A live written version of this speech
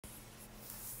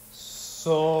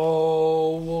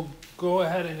So we'll go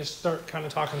ahead and just start kind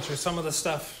of talking through some of the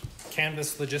stuff,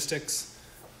 Canvas logistics.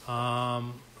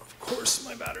 Of course,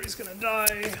 my battery's gonna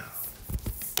die.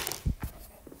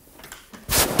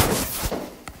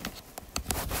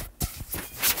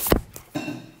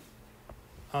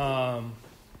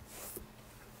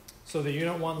 So the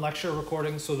Unit 1 lecture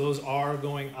recordings, so those are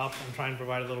going up. I'm trying to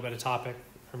provide a little bit of topic.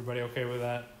 Everybody okay with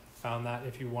that? Found that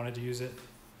if you wanted to use it.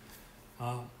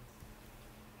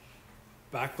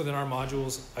 Back within our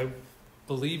modules, I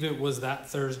believe it was that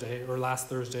Thursday or last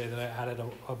Thursday that I added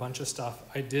a bunch of stuff.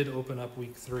 I did open up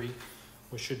week 3,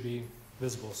 which should be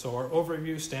visible. So our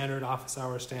overview, standard, office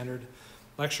hours, standard,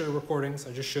 lecture recordings,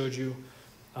 I just showed you.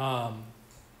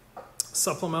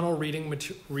 Supplemental reading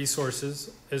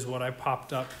resources is what I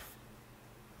popped up,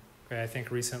 okay, I think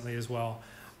recently as well.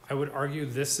 I would argue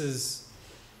this is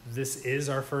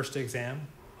our first exam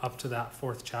up to that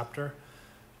 4th chapter.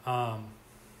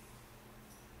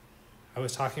 I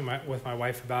was talking with my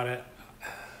wife about it.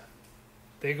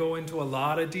 They go into a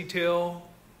lot of detail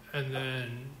and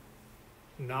then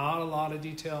not a lot of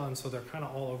detail, and so they're kind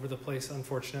of all over the place,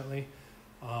 unfortunately.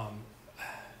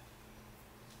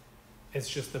 It's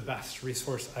just the best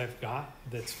resource I've got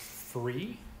that's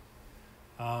free.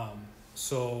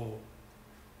 So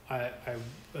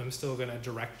I'm still going to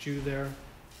direct you there.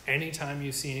 Anytime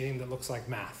you see anything that looks like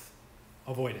math,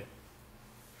 avoid it,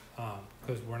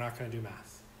 because we're not going to do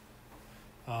math.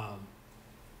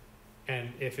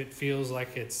 And if it feels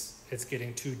like it's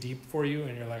getting too deep for you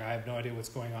and you're like, I have no idea what's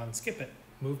going on, skip it.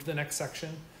 Move to the next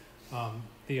section.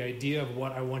 The idea of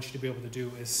what I want you to be able to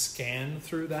do is scan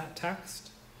through that text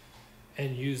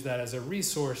and use that as a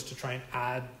resource to try and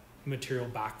add material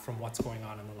back from what's going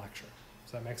on in the lecture.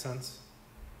 Does that make sense?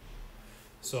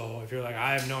 So if you're like,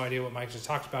 I have no idea what Mike just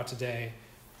talked about today,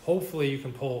 hopefully you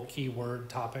can pull keyword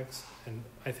topics, and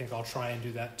I think I'll try and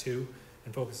do that too,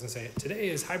 and focus and say, today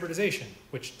is hybridization,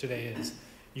 which today is.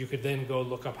 You could then go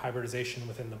look up hybridization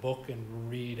within the book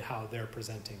and read how they're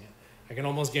presenting it. I can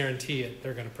almost guarantee it,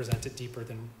 they're going to present it deeper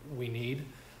than we need,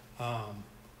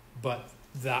 but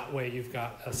that way you've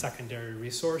got a secondary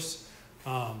resource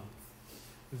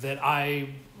that I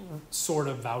sort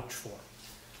of vouch for.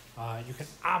 You can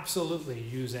absolutely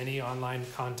use any online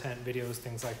content, videos,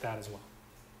 things like that as well.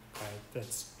 Okay?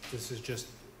 This is just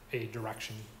a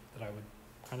direction that I would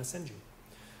kind of send you.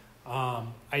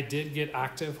 I did get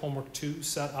active homework 2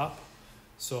 set up,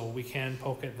 so we can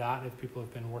poke at that if people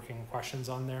have been working questions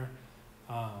on there.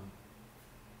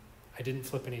 I didn't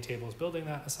flip any tables building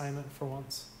that assignment for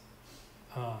once.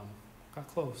 Got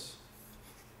close.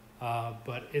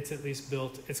 But it's at least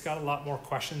built. It's got a lot more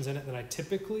questions in it than I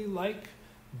typically like,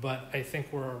 but I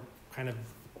think we're kind of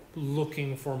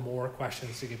looking for more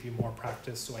questions to give you more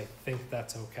practice, so I think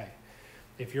that's okay.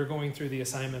 If you're going through the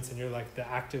assignments and you're like, the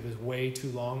active is way too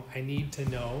long, I need to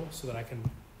know so that I can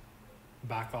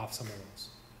back off some of those.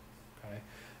 Okay?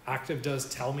 Active does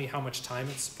tell me how much time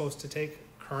it's supposed to take.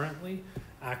 Currently,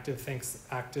 Active thinks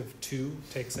Active 2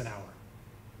 takes an hour,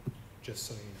 just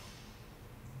so you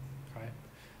know. Okay?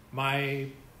 My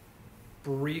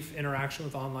brief interaction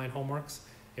with online homeworks,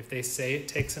 if they say it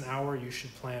takes an hour, you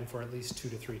should plan for at least 2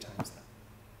 to 3 times that,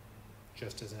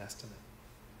 just as an estimate.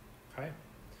 Okay?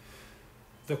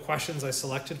 The questions I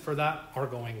selected for that are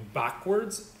going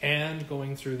backwards and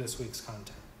going through this week's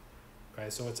content. Okay,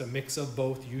 so it's a mix of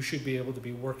both. You should be able to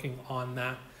be working on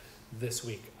that this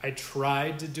week. I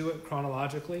tried to do it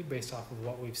chronologically based off of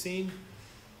what we've seen.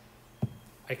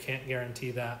 I can't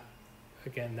guarantee that.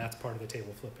 Again, that's part of the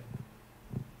table flipping.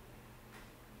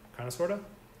 Kind of, sort of.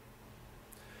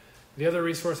 The other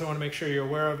resource I want to make sure you're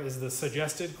aware of is the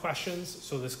suggested questions.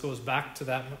 So this goes back to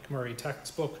that McMurray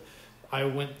textbook. I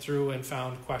went through and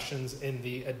found questions in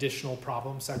the additional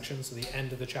problem section, so the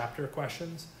end of the chapter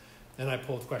questions, and I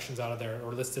pulled questions out of there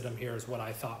or listed them here as what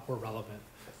I thought were relevant.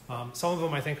 Some of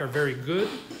them I think are very good,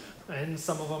 and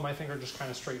some of them I think are just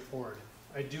kind of straightforward.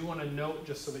 I do want to note,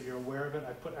 just so that you're aware of it,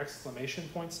 I put exclamation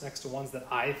points next to ones that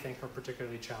I think are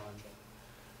particularly challenging.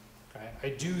 Okay? I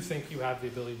do think you have the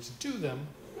ability to do them,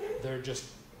 they're just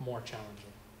more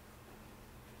challenging.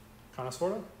 Kind of,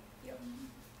 sort of? Yep.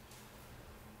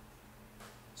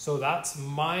 So that's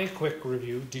my quick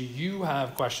review. Do you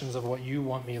have questions of what you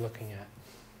want me looking at?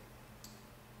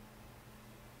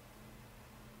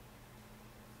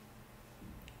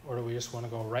 Or do we just want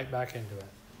to go right back into it?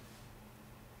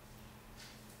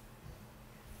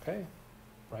 Okay,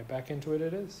 right back into it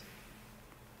is.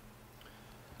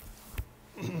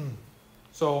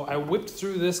 So I whipped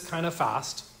through this kind of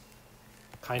fast,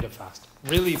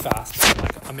 really fast,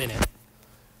 like a minute,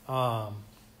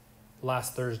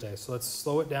 last Thursday. So let's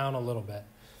slow it down a little bit.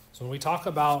 So when we talk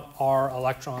about our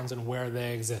electrons and where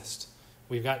they exist,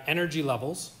 we've got energy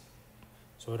levels.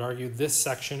 So I'd argue this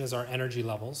section is our energy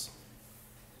levels.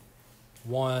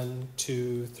 1,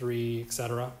 2, 3,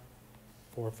 etc.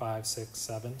 4, 5, 6,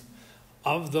 7.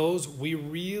 Of those, we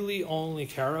really only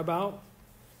care about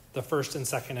the first and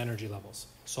second energy levels.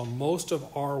 So most of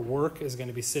our work is going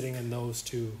to be sitting in those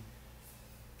two,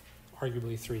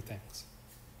 arguably three things.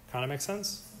 Kind of make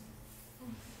sense?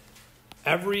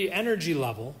 Every energy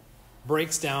level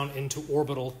breaks down into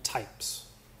orbital types.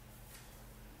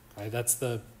 Okay, that's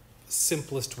the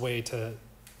simplest way to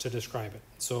describe it.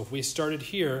 So if we started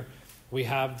here, we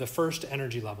have the first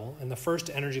energy level, and the first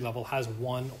energy level has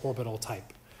one orbital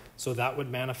type. So that would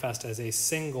manifest as a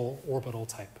single orbital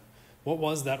type. What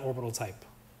was that orbital type?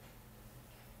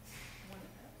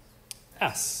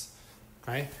 S.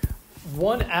 Okay?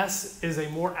 1s is a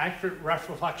more accurate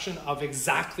reflection of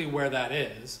exactly where that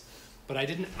is, but I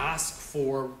didn't ask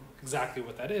for exactly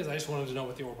what that is. I just wanted to know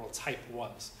what the orbital type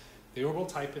was. The orbital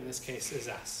type in this case is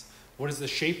S. What is the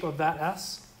shape of that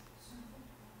S?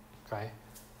 Okay.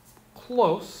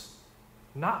 Close.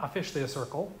 Not officially a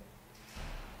circle.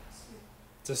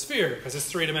 It's a sphere because it's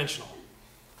three-dimensional.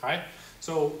 Okay?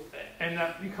 So, and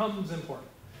that becomes important.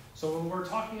 So when we're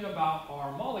talking about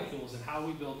our molecules and how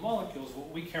we build molecules, what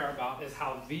we care about is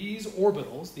how these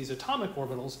orbitals, these atomic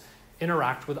orbitals,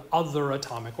 interact with other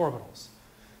atomic orbitals.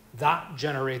 That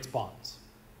generates bonds.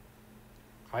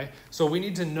 Okay? So we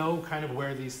need to know kind of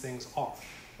where these things are.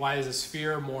 Why is a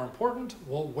sphere more important?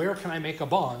 Well, where can I make a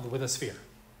bond with a sphere?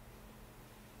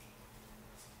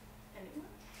 Anywhere?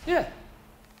 Yeah.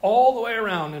 All the way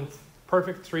around in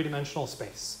perfect three-dimensional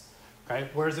space. Okay?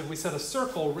 Whereas if we set a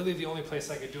circle, really the only place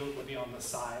I could do it would be on the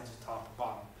sides, top, or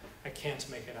bottom. I can't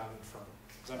make it out in front.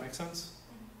 Does that make sense?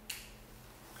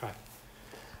 Okay.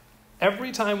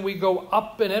 Every time we go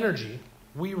up in energy,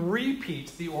 we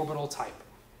repeat the orbital type.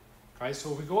 Okay?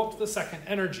 So if we go up to the second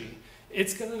energy,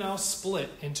 it's going to now split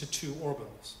into two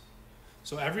orbitals.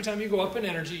 So every time you go up in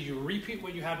energy, you repeat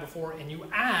what you had before, and you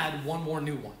add one more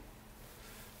new one.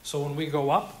 So when we go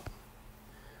up,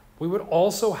 we would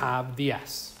also have the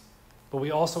S. But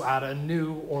we also add a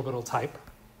new orbital type.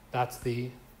 That's the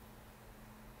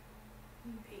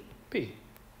P.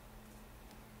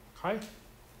 Okay?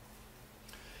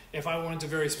 If I wanted to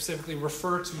very specifically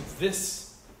refer to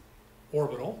this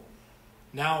orbital,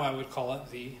 now I would call it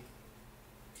the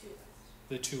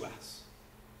 2s.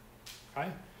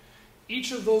 Okay?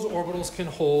 Each of those orbitals can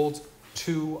hold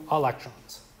 2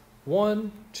 electrons. 1,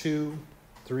 2,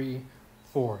 3,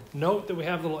 4. Note that we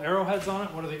have little arrowheads on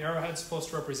it. What are the arrowheads supposed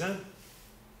to represent?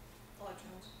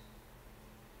 Electrons.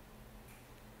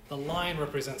 The line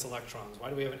represents electrons. Why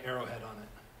do we have an arrowhead on it?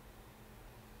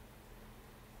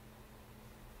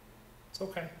 It's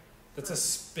okay. That's a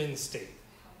spin state.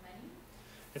 How many?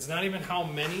 It's not even how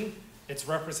many, it's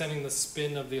representing the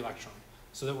spin of the electron.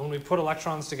 So that when we put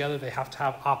electrons together, they have to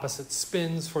have opposite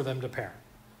spins for them to pair.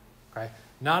 Okay?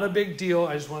 Not a big deal.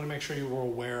 I just want to make sure you were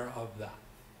aware of that.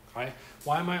 Okay?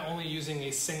 Why am I only using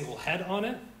a single head on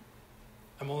it?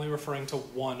 I'm only referring to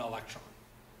one electron.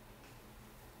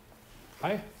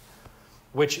 Okay?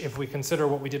 Which, if we consider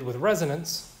what we did with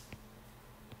resonance,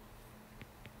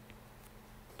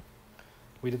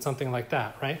 we did something like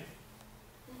that, right?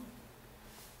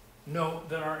 Note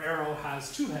that our arrow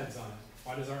has 2 heads on it.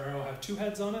 Why does our arrow have 2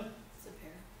 heads on it? It's a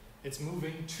pair. It's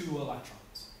moving 2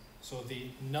 electrons. So the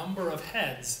number of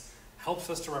heads helps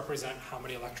us to represent how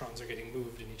many electrons are getting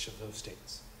moved in each of those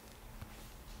states.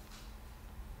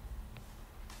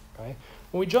 Okay?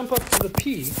 When we jump up to the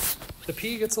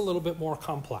P gets a little bit more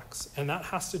complex, and that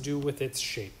has to do with its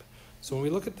shape. So when we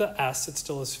look at the S, it's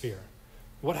still a sphere.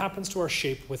 What happens to our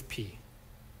shape with P?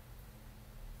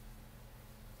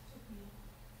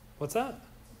 What's that?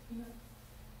 Did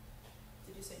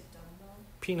you say dumbbell?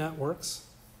 Peanut works.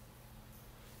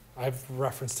 I've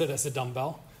referenced it as a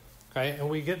dumbbell. Okay, and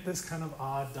we get this kind of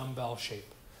odd dumbbell shape.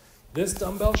 This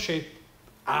dumbbell shape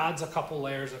adds a couple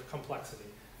layers of complexity.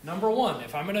 Number one,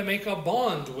 if I'm going to make a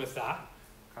bond with that,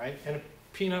 okay, and a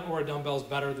peanut or a dumbbell is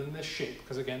better than this shape,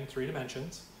 because again, 3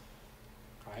 dimensions,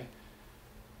 okay,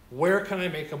 where can I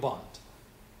make a bond?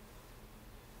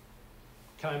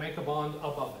 Can I make a bond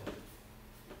above it?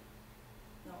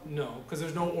 No, because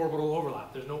there's no orbital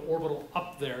overlap. There's no orbital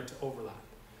up there to overlap.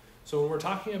 So when we're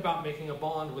talking about making a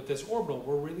bond with this orbital,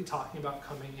 we're really talking about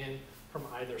coming in from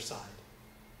either side.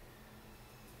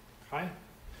 Okay?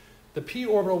 The p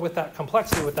orbital with that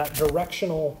complexity, with that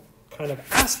directional kind of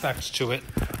aspect to it,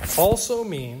 also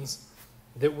means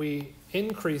that we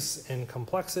increase in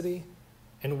complexity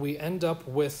and we end up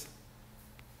with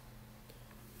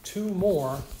 2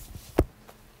 more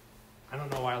I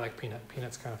don't know why I like peanut.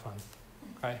 Peanut's kind of fun.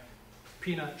 Okay?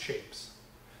 Peanut shapes.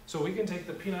 So we can take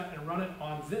the peanut and run it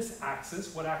on this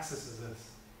axis. What axis is this?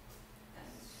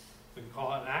 We can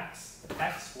call it an x.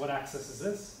 X, what axis is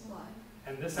this? Y.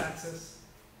 And this axis?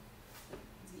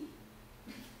 Z.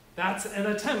 That's an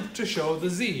attempt to show the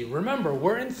z. Remember,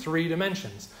 we're in 3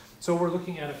 dimensions. So we're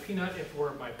looking at a peanut if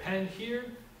we're my pen here,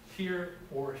 here,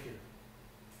 or here.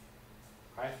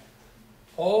 Right?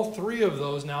 All 3 of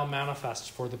those now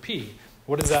manifest for the p.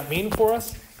 What does that mean for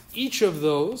us? Each of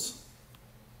those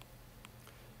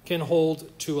can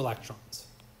hold 2 electrons.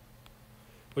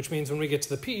 Which means when we get to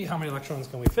the p, how many electrons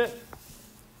can we fit?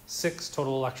 6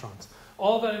 total electrons.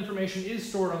 All that information is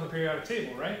stored on the periodic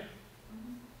table, right?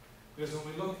 Because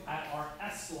when we look at our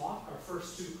S block, our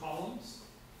first 2 columns,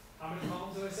 how many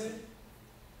columns did I say?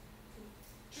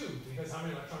 2, because how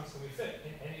many electrons can we fit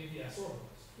in any of the S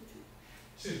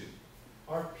orbitals? 2.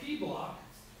 Our P block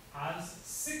has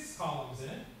 6 columns in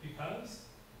it because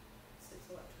 6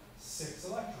 electrons. 6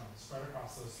 electrons spread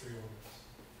across those 3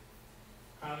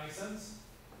 orbitals. Kind of make sense?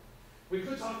 We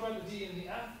could talk about the D and the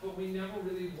F, but we never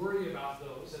really worry about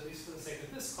those, at least for the sake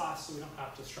of this class, so we don't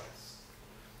have to stress.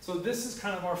 So this is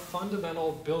kind of our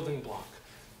fundamental building block.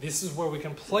 This is where we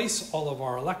can place all of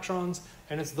our electrons,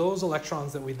 and it's those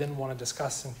electrons that we then want to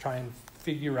discuss and try and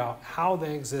figure out how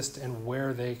they exist and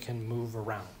where they can move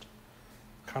around.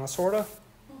 Kind of, sort of?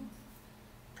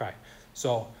 Okay,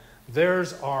 so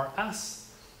there's our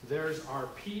S, there's our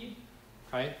P,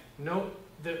 okay? Note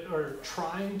that we're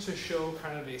trying to show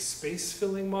kind of a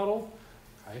space-filling model,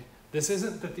 okay? This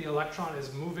isn't that the electron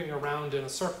is moving around in a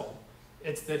circle.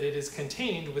 It's that it is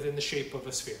contained within the shape of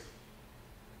a sphere.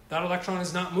 That electron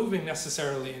is not moving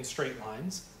necessarily in straight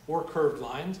lines or curved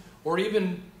lines or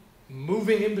even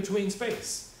moving in between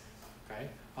space. Okay?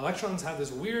 Electrons have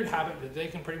this weird habit that they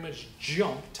can pretty much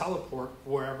jump, teleport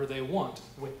wherever they want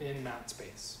within that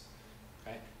space.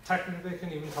 Okay? Technically, they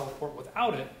can even teleport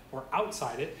without it or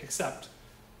outside it, except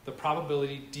the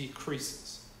probability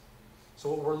decreases. So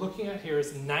what we're looking at here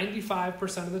is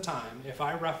 95% of the time, if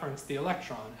I reference the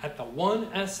electron at the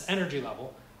 1s energy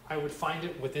level, I would find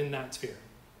it within that sphere.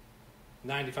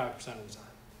 95% of the time.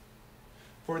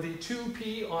 For the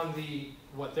 2p on the,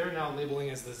 what they're now labeling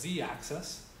as the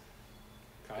z-axis,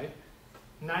 okay,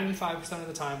 95% of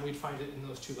the time we'd find it in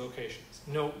those 2 locations.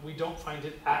 No, we don't find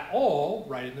it at all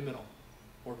right in the middle,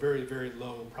 or very, very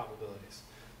low probabilities.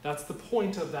 That's the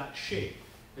point of that shape,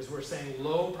 is we're saying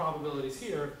low probabilities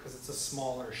here because it's a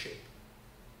smaller shape.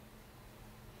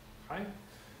 Okay?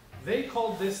 They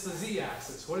called this the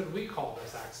z-axis. What did we call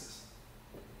this axis?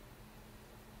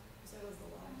 So it was the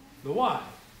Y. The y.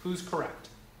 Who's correct?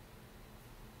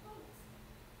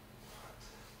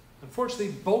 Unfortunately,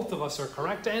 both of us are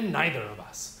correct, and neither of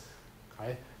us.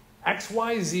 Okay? X,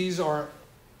 Y, Z's are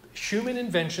human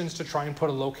inventions to try and put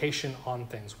a location on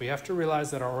things. We have to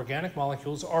realize that our organic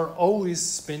molecules are always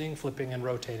spinning, flipping, and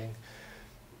rotating.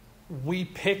 We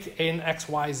pick an X,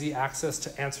 Y, Z axis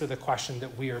to answer the question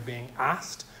that we are being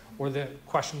asked, or the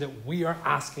question that we are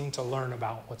asking to learn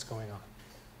about what's going on.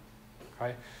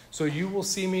 Okay? So you will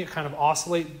see me kind of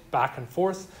oscillate back and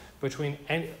forth between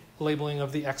any labeling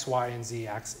of the X, Y, and Z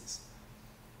axes.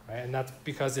 Right? And that's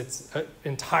because it's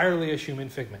entirely a human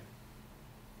figment.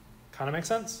 Kind of make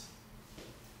sense?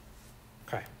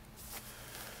 Okay.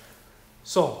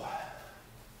 So,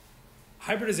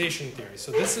 hybridization theory.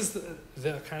 So this is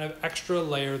the kind of extra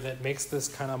layer that makes this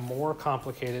kind of more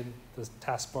complicated. The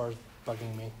taskbar is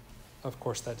bugging me. Of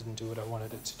course, that didn't do what I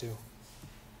wanted it to do.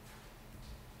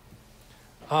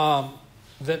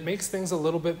 That makes things a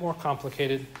little bit more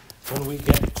complicated when we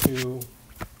get to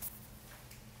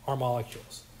our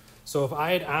molecules. So if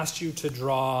I had asked you to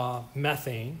draw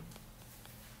methane,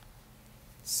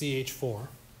 CH4,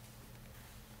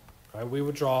 right, we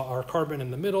would draw our carbon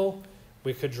in the middle.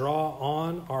 We could draw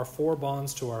on our 4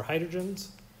 bonds to our hydrogens.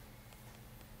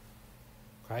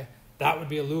 Okay? That would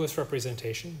be a Lewis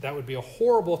representation. That would be a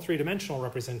horrible 3-dimensional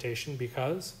representation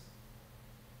because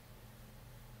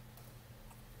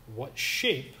what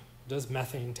shape does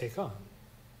methane take on?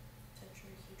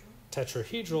 Tetrahedral.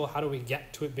 Tetrahedral. How do we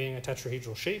get to it being a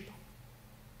tetrahedral shape?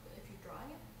 If you draw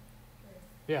it?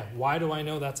 Or Yeah, why do I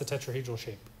know that's a tetrahedral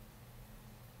shape?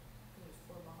 there's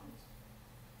 4 bonds.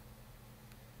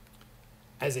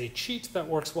 As a cheat that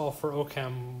works well for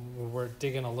OChem, we're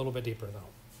digging a little bit deeper though.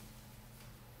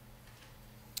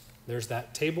 There's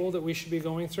that table that we should be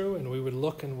going through, and we would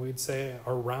look and we'd say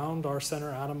around our center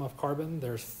atom of carbon,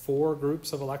 there's 4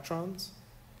 groups of electrons,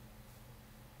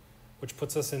 which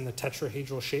puts us in the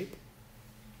tetrahedral shape.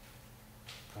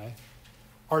 Okay.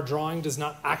 Our drawing does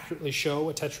not accurately show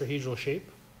a tetrahedral shape.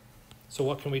 So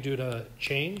what can we do to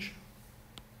change?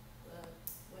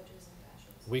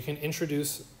 we can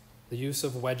introduce the use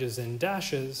of wedges and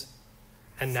dashes,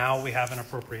 and now we have an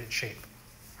appropriate shape.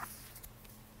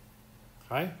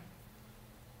 Okay?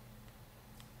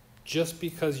 Just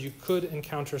because you could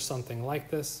encounter something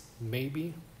like this,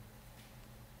 maybe.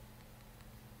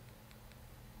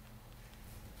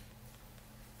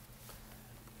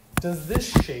 Does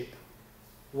this shape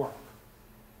work?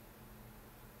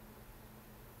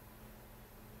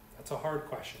 That's a hard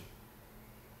question.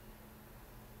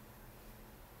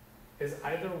 Is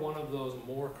either one of those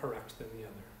more correct than the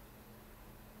other?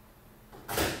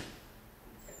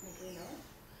 Technically, no.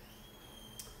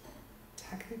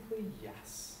 Technically,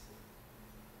 yes.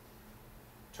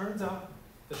 Turns out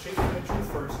the shape that I drew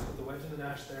first, with the wedge and the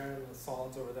dash there and the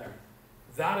solids over there,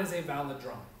 that is a valid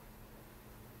drawing.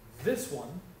 This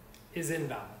one is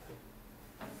invalid.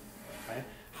 Okay?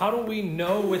 How do we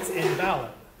know it's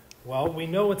invalid? Well, we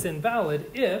know it's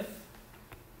invalid if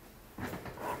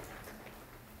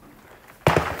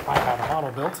I have a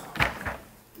model built.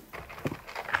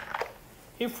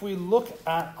 If we look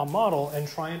at a model and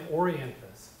try and orient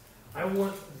this, I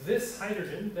want this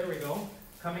hydrogen, there we go,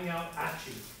 coming out at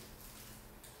you.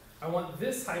 I want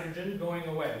this hydrogen going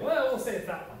away. Well, we'll say it's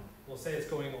that one. We'll say it's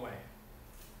going away.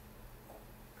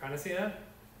 Kind of see that?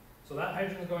 So that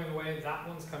hydrogen is going away, that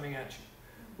one's coming at you.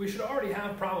 We should already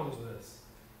have problems with this.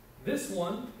 This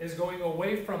one is going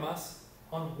away from us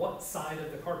on what side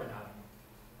of the carbon atom?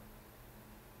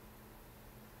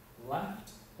 Left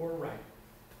or right?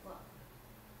 Left.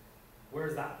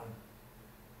 Where's that one?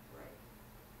 Right.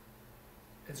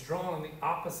 It's drawn on the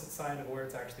opposite side of where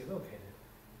it's actually located.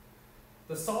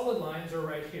 The solid lines are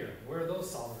right here. Where are those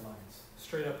solid lines?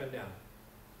 Straight up and down.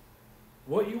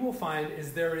 What you will find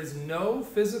is there is no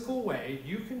physical way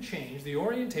you can change the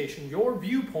orientation, your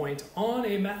viewpoint on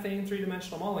a methane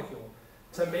three-dimensional molecule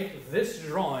to make this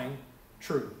drawing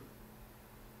true.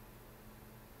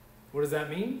 What does that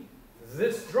mean?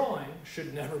 This drawing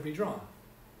should never be drawn.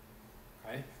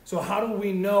 Okay? So how do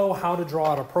we know how to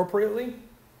draw it appropriately?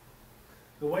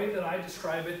 The way that I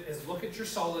describe it is look at your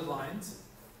solid lines.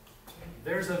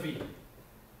 There's a V.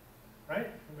 Right?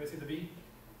 Everybody see the V?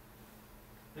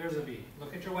 There's a V.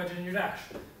 Look at your wedge and your dash.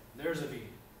 There's a V.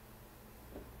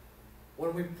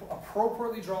 When we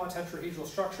appropriately draw a tetrahedral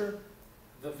structure,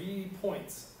 the V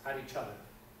points at each other.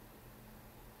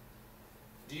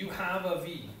 Do you have a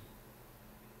V?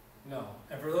 No.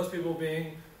 And for those people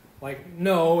being like,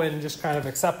 no, and just kind of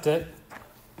accept it,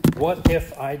 what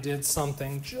if I did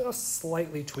something just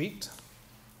slightly tweaked?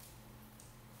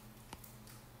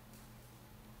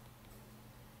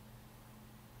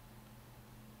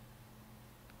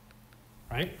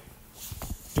 Right?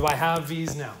 Do I have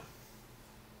V's now?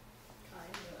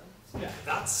 Kind of. Yeah,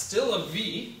 that's still a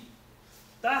V.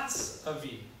 That's a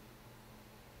V.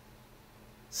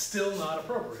 Still not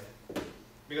appropriate.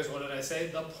 Because what did I say?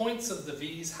 The points of the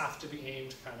V's have to be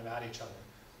aimed kind of at each other.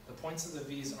 The points of the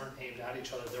V's aren't aimed at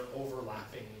each other, they're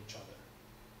overlapping each other.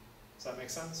 Does that make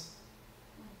sense?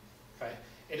 Okay.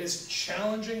 It is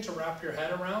challenging to wrap your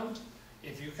head around.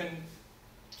 If you can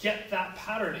get that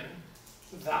patterning,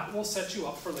 that will set you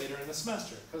up for later in the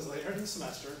semester. Because later in the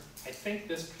semester, I think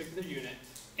this particular unit,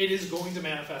 it is going to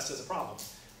manifest as a problem.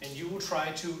 And you will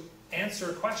try to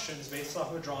answer questions based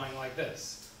off of a drawing like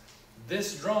this.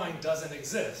 This drawing doesn't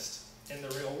exist in the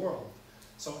real world.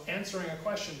 So answering a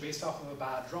question based off of a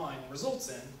bad drawing results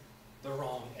in the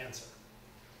wrong answer.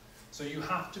 So you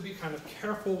have to be kind of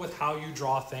careful with how you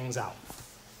draw things out.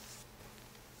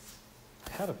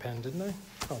 I had a pen, didn't I?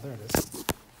 Oh, there it is.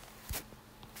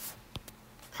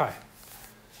 Okay.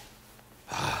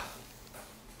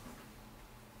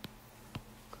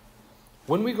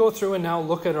 When we go through and now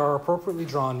look at our appropriately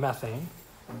drawn methane,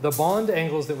 the bond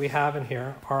angles that we have in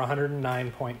here are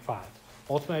 109.5.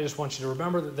 Ultimately, I just want you to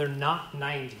remember that they're not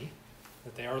 90,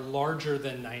 that they are larger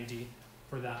than 90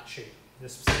 for that shape.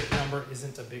 This specific number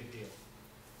isn't a big deal.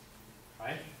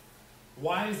 Right?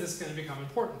 Why is this going to become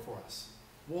important for us?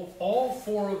 Well, all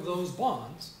four of those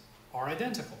bonds are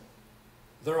identical.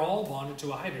 They're all bonded to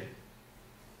a hydrogen.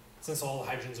 Since all the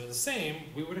hydrogens are the same,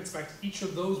 we would expect each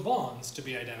of those bonds to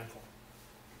be identical.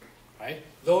 Right?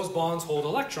 Those bonds hold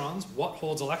electrons. What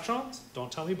holds electrons?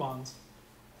 Don't tell me bonds.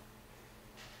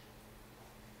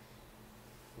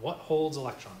 What holds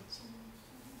electrons?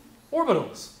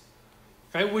 Orbitals.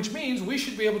 Okay, which means we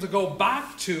should be able to go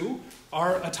back to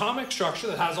our atomic structure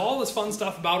that has all this fun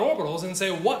stuff about orbitals and say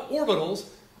what orbitals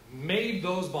made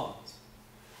those bonds.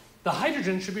 The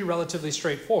hydrogen should be relatively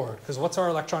straightforward, because what's our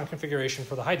electron configuration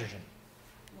for the hydrogen?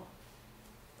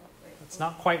 It's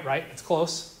not quite right. It's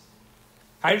close.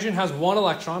 Hydrogen has one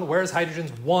electron. Where's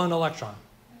hydrogen's one electron?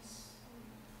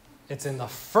 It's in the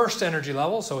first energy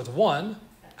level, so it's 1.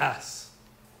 S.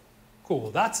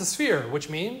 Cool, that's a sphere, which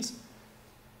means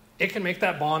it can make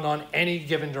that bond on any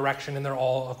given direction and they're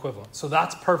all equivalent. So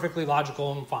that's perfectly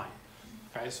logical and fine.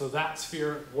 Okay, so that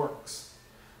sphere works.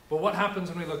 But what happens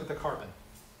when we look at the carbon?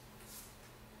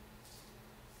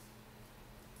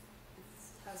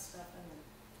 It has stuff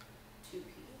in the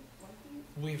 2p,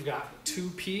 1p. We've got two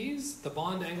p's. The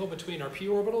bond angle between our p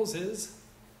orbitals is,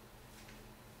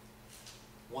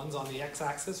 one's on the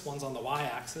x-axis, one's on the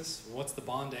y-axis. What's the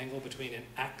bond angle between an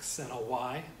x and a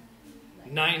y?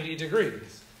 90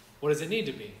 degrees. What does it need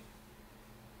to be?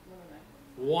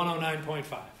 109.5.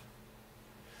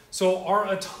 So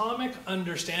our atomic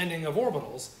understanding of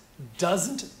orbitals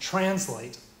doesn't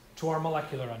translate to our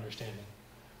molecular understanding.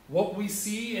 What we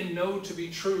see and know to be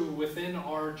true within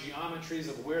our geometries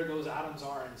of where those atoms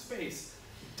are in space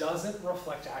doesn't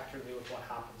reflect accurately with what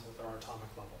happens with our atomic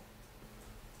level.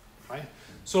 Right?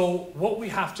 So what we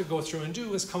have to go through and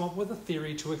do is come up with a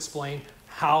theory to explain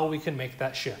how we can make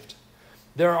that shift.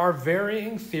 There are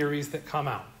varying theories that come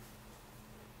out.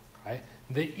 Right?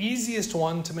 The easiest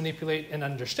one to manipulate and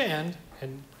understand,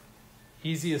 and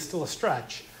easy is still a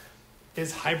stretch,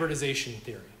 is hybridization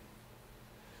theory.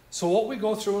 So what we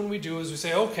go through and we do is we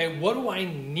say, okay, what do I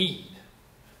need?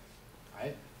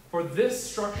 Right? For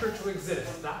this structure to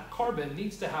exist, that carbon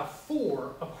needs to have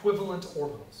 4 equivalent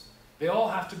orbitals. They all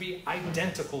have to be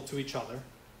identical to each other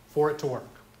for it to work.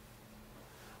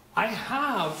 I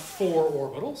have 4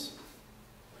 orbitals.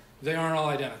 They aren't all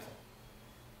identical.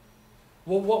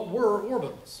 Well, what were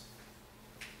orbitals?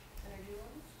 Energy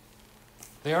ones?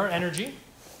 They are energy.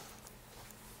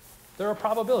 They're a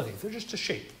probability. They're just a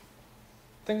shape.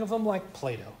 Think of them like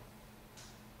Play-Doh.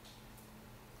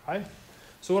 Right?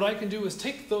 So what I can do is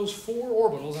take those 4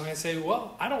 orbitals and I say,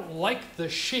 well, I don't like the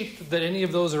shape that any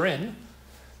of those are in.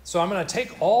 So I'm going to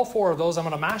take all 4 of those, I'm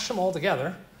going to mash them all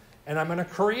together, and I'm going to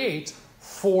create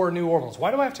 4 new orbitals.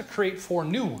 Why do I have to create 4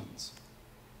 new ones?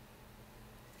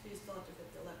 You still have to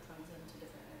fit the electrons into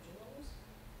different energy levels?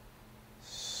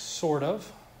 Sort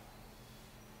of.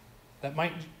 That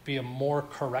might be a more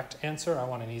correct answer. I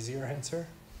want an easier answer.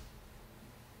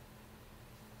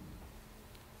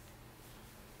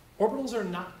 Orbitals are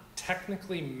not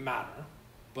technically matter,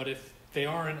 but if they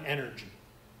are an energy,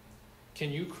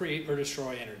 can you create or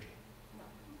destroy energy?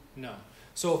 No.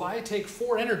 So if I take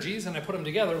 4 energies and I put them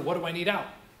together, what do I need out?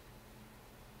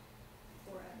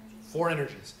 4 energies. 4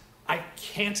 energies. I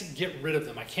can't get rid of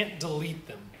them. I can't delete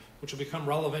them, which will become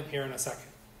relevant here in a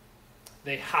second.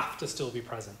 They have to still be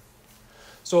present.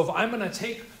 So if I'm going to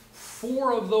take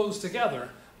 4 of those together,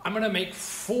 I'm going to make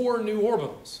 4 new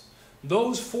orbitals.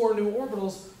 Those 4 new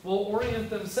orbitals will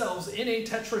orient themselves in a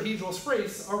tetrahedral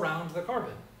space around the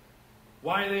carbon.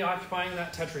 Why are they occupying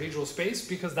that tetrahedral space?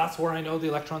 Because that's where I know the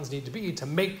electrons need to be to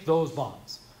make those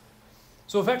bonds.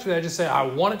 So effectively, I just say, I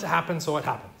want it to happen, so it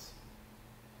happens.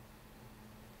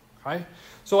 Okay?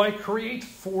 So I create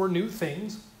 4 new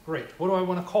things. Great. What do I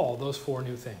want to call those 4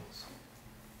 new things?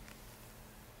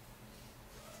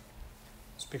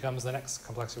 This becomes the next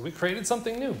complexity. We created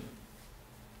something new,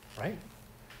 right?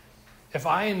 If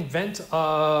I invent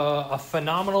a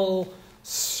phenomenal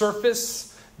surface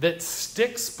that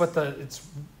sticks, but it's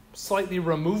slightly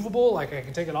removable, like I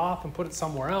can take it off and put it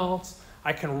somewhere else.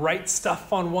 I can write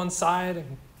stuff on one side,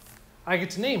 and I get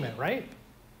to name it, right?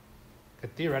 I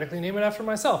could theoretically name it after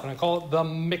myself, and I call it the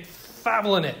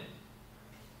McFavlinet.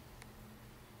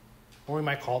 Or we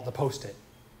might call it the Post-it.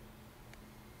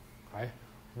 Okay?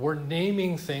 We're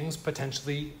naming things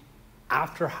potentially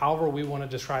after however we want to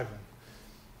describe them.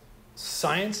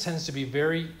 Science tends to be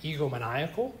very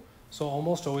egomaniacal, so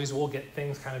almost always we'll get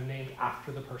things kind of named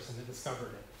after the person that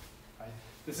discovered it. Right?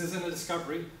 This isn't a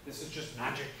discovery, this is just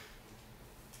magic.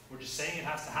 We're just saying it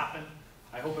has to happen.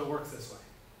 I hope it works this way.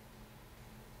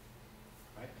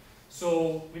 Right?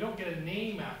 So we don't get a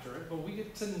name after it, but we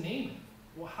get to name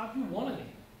it. Well, how do you want to name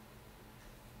it?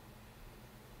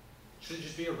 Should it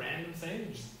just be a random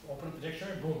thing? Just open up the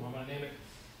dictionary, boom, I'm going to name it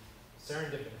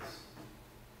serendipitous.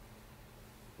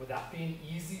 Would that be an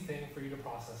easy thing for you to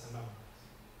process and memorize?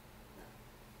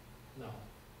 No.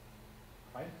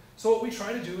 Right? So what we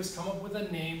try to do is come up with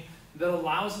a name that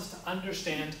allows us to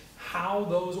understand how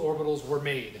those orbitals were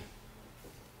made.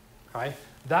 Okay?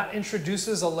 That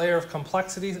introduces a layer of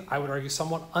complexity, I would argue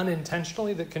somewhat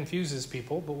unintentionally, that confuses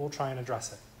people, but we'll try and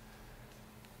address it.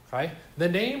 Okay? The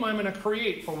name I'm going to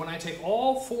create for when I take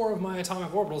all 4 of my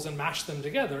atomic orbitals and mash them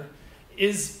together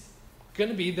is going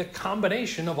to be the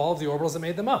combination of all of the orbitals that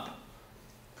made them up.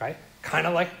 Okay? Kind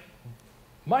of like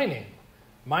my name.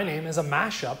 My name is a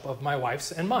mashup of my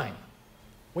wife's and mine.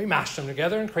 We mashed them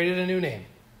together and created a new name.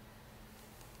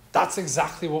 That's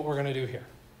exactly what we're going to do here.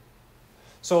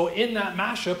 So in that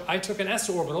mashup, I took an s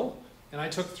orbital and I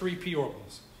took 3 p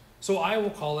orbitals. So I will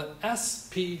call it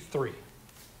sp3.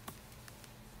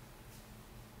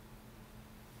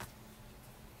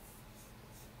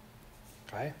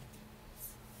 Okay?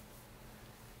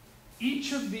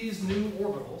 Each of these new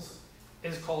orbitals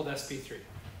is called sp3.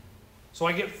 So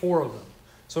I get 4 of them.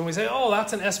 So when we say, oh,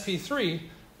 that's an sp3,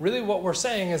 really what we're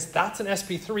saying is that's an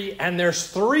sp3 and there's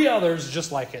 3 others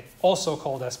just like it, also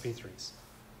called sp3s.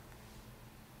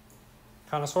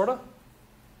 Kind of, sort of?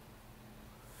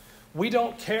 We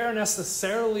don't care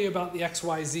necessarily about the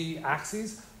XYZ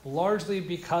axes, largely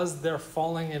because they're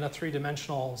falling in a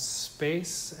 3-dimensional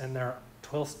space and they're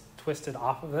twisted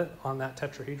off of it on that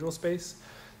tetrahedral space.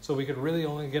 So we could really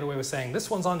only get away with saying this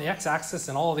one's on the x-axis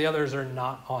and all the others are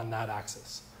not on that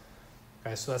axis.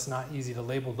 Okay, so that's not easy to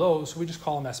label those, so we just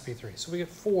call them sp3. So we get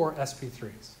 4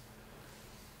 sp3s.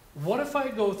 What if I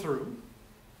go through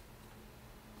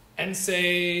and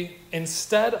say,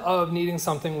 instead of needing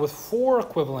something with 4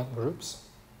 equivalent groups,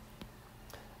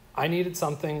 I needed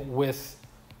something with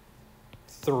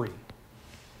 3.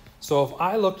 So if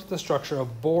I looked at the structure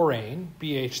of borane,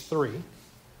 BH3,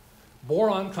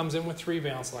 boron comes in with 3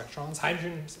 valence electrons.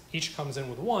 Hydrogen each comes in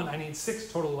with 1. I need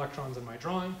 6 total electrons in my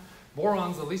drawing.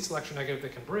 Boron's the least electronegative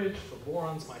that can bridge, so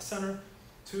boron's my center.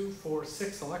 2, 4,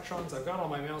 6 electrons. I've got all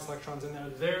my valence electrons in there.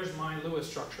 There's my Lewis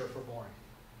structure for boron.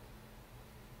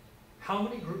 How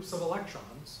many groups of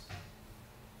electrons,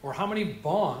 or how many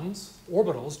bonds,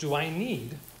 orbitals, do I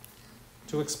need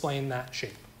to explain that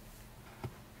shape?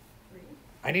 3.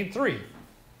 I need 3.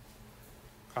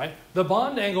 Okay? The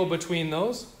bond angle between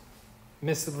those,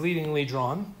 misleadingly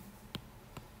drawn,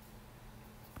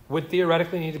 would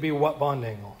theoretically need to be what bond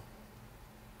angle?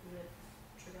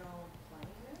 Trigonal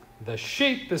planar? The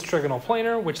shape is trigonal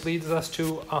planar, which leads us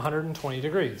to 120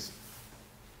 degrees.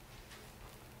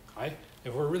 Okay?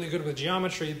 If we're really good with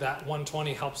geometry, that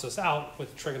 120 helps us out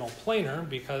with trigonal planar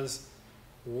because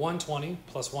 120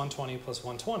 plus 120 plus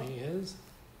 120 is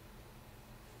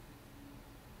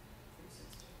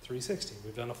 360.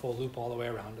 We've done a full loop all the way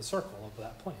around a circle of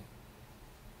that plane.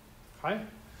 Okay?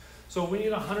 So we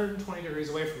need 120 degrees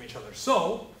away from each other.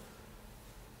 So,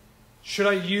 should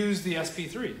I use the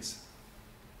sp3s?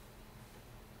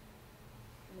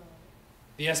 No.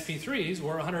 The sp3s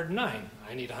were 109.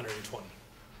 I need 120.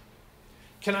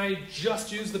 Can I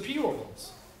just use the p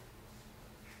orbitals?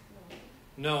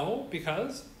 No. No,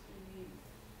 because You need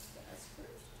the S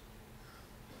first.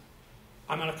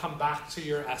 I'm going to come back to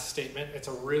your S statement. It's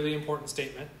a really important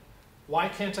statement. Why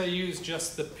can't I use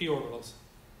just the p orbitals?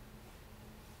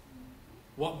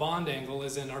 What bond angle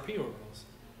is in our p orbitals?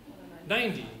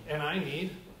 90, and I need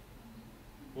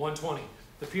 120.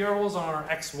 The p orbitals are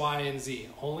x, y, and z.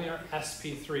 Only our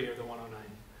sp3 are the 109.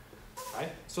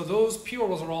 Right? So those p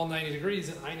orbitals are all 90 degrees,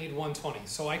 and I need 120.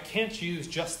 So I can't use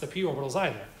just the p orbitals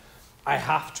either. I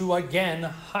have to,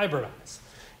 again, hybridize.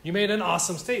 You made an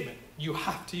awesome statement. You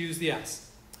have to use the s.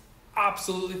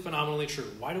 Absolutely phenomenally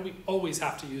true. Why do we always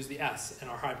have to use the s in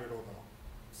our hybrid orbital?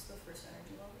 It's the first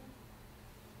energy level.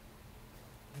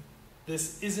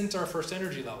 This isn't our first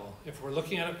energy level. If we're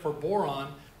looking at it for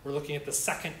boron, we're looking at the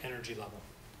second energy level.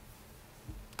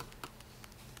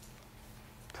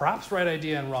 Perhaps right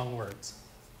idea and wrong words.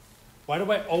 Why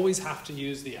do I always have to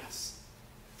use the s?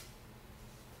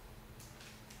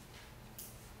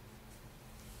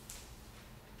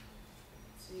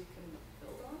 So you can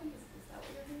build on it? Is that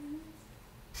what you're doing?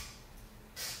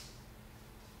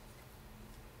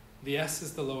 The s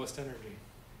is the lowest energy.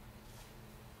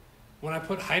 When I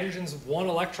put hydrogen's 1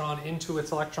 electron into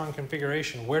its electron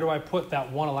configuration, where do I put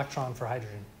that 1 electron for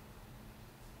hydrogen?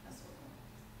 That's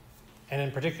what And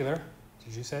in particular,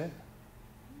 did you say it?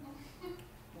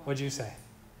 What'd you say?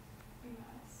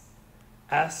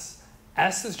 S.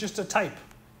 S is just a type.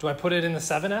 Do I put it in the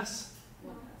 7s?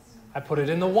 I put it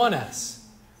in the 1s.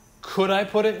 Could I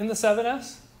put it in the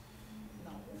 7s?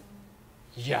 No.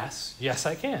 Yes. Yes,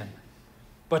 I can.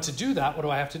 But to do that, what do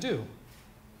I have to do?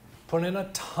 Put in a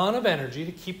ton of energy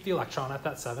to keep the electron at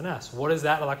that 7s. What is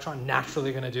that electron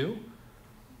naturally going to do?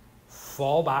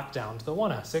 Fall back down to the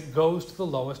 1s. It goes to the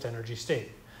lowest energy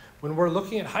state. When we're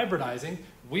looking at hybridizing,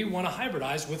 we want to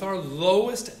hybridize with our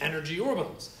lowest energy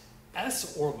orbitals.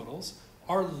 S orbitals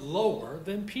are lower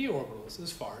than p orbitals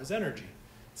as far as energy.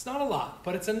 It's not a lot,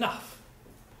 but it's enough.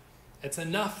 It's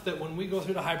enough that when we go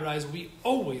through to hybridize, we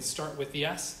always start with the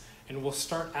s, and we'll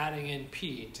start adding in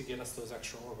p to get us those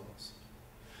extra orbitals.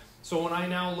 So when I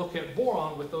now look at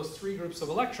boron with those 3 groups of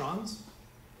electrons,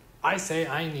 I say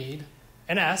I need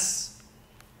an s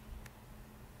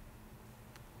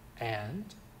and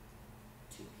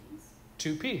 2 P's.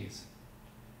 2 p's.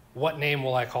 What name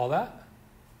will I call that?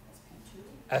 SP2.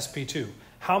 sp2.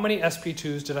 How many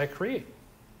sp2s did I create?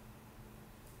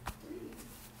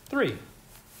 3.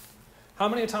 How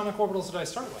many atomic orbitals did I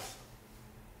start with?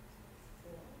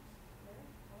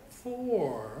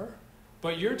 4.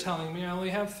 But you're telling me I only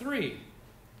have 3.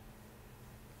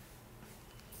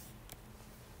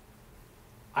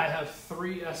 I have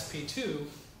 3 sp2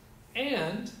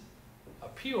 and a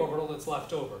p orbital that's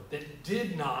left over that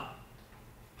did not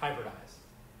hybridize.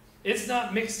 It's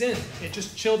not mixed in. It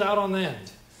just chilled out on the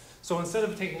end. So instead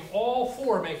of taking all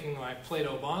 4 making my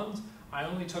Plato bonds, I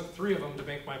only took 3 of them to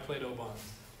make my Plato bonds.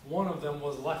 1 of them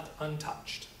was left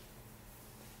untouched.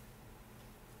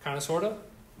 Kind of, sort of?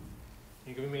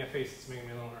 You're giving me a face that's making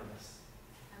me a little nervous.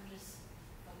 I'm just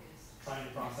focused. Trying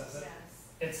to process it?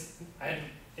 Yes.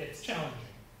 It's challenging.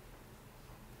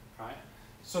 Right?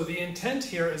 So the intent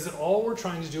here is that all we're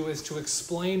trying to do is to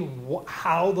explain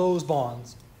how those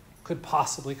bonds could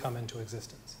possibly come into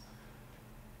existence.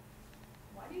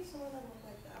 Why do some of them look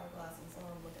like the hourglass and some of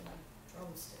them look like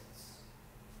drumsticks?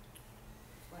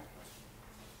 My question.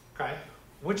 Okay?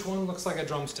 Which one looks like a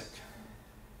drumstick?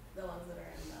 The ones that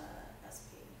are in the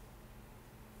SP.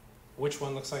 Which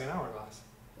one looks like an hourglass?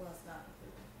 Well, it's not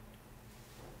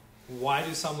included. Why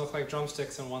do some look like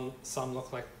drumsticks and some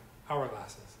look like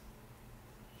hourglasses?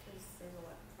 Because there's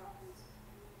electrons.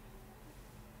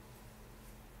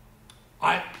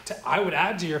 I would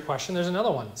add to your question, there's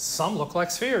another one. Some look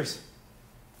like spheres.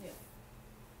 Yeah.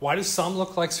 Why do some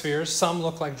look like spheres, some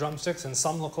look like drumsticks, and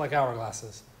some look like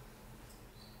hourglasses?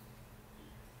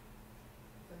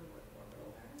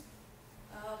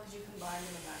 Oh, because you combine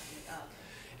them and match them up.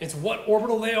 It's what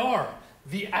orbital they are.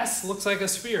 The S looks like a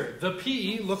sphere. The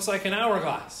P looks like an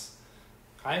hourglass.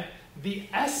 Okay? The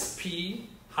SP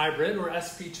hybrid, or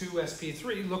sp2,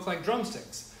 sp3, look like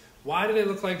drumsticks. Why do they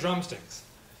look like drumsticks?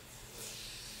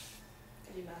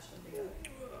 Can you mash them together?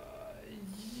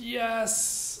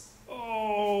 Yes.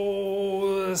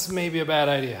 Oh, this may be a bad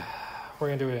idea. We're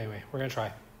going to do it anyway. We're going to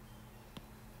try.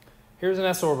 Here's an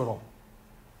s orbital.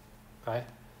 Okay?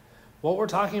 What we're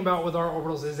talking about with our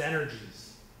orbitals is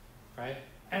energies. Right?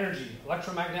 Energy,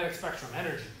 electromagnetic spectrum,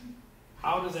 energy.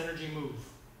 How does energy move?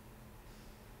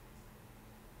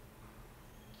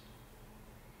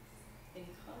 In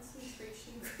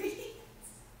concentration gradients.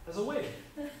 As a wave.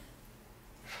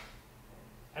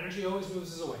 Energy always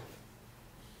moves as a wave.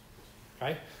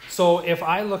 Okay? So if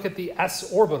I look at the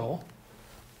s orbital,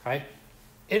 okay,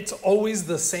 it's always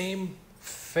the same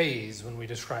phase when we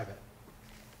describe it.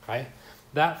 Okay?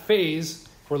 That phase,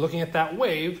 if we're looking at that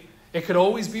wave, it could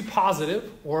always be positive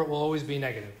or it will always be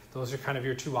negative. Those are kind of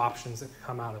your 2 options that could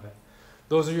come out of it.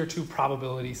 Those are your 2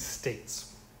 probability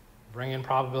states. Bring in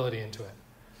probability into it.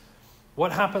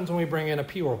 What happens when we bring in a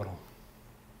p orbital?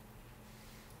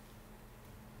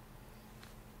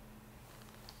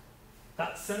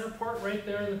 That center part right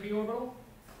there in the p orbital,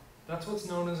 that's what's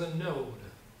known as a node.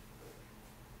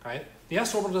 Right? The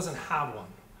s orbital doesn't have one.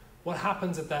 What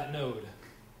happens at that node?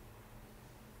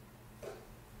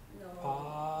 No.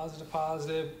 Positive,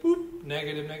 positive, boop,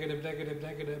 negative, negative, negative,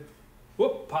 negative,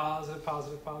 whoop, positive,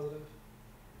 positive, positive.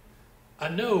 A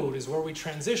node is where we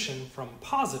transition from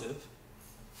positive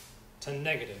to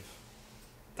negative.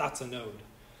 That's a node.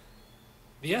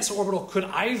 The s orbital could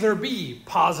either be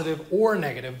positive or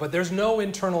negative, but there's no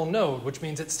internal node, which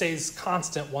means it stays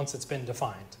constant once it's been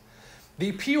defined.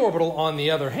 The p orbital, on the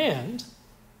other hand,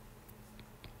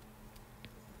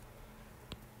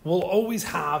 will always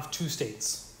have 2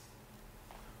 states.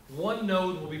 One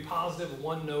node will be positive,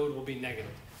 one node will be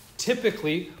negative.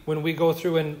 Typically, when we go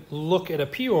through and look at a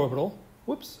p orbital,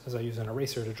 whoops, as I use an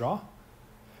eraser to draw,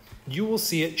 you will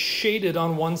see it shaded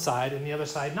on one side and the other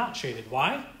side not shaded.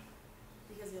 Why?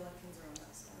 Because the electrons are on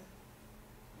that side.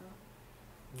 No?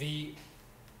 The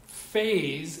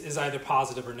phase is either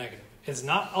positive or negative. It's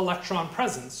not electron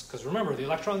presence, because remember, the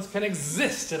electrons can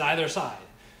exist at either side.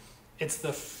 It's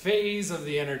the phase of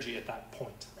the energy at that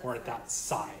point, or at that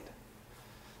side.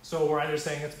 So we're either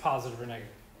saying it's positive or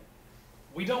negative.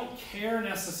 We don't care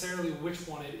necessarily which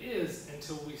one it is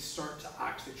until we start to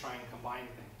actually try and combine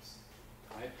things.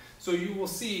 Okay? So you will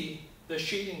see the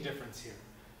shading difference here.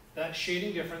 That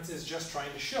shading difference is just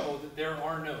trying to show that there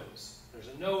are nodes. There's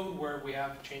a node where we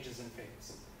have changes in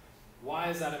phase. Why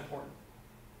is that important?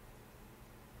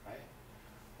 Right?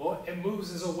 Well, it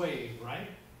moves as a wave, right?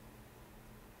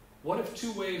 What if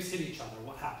 2 waves hit each other?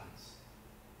 What happens?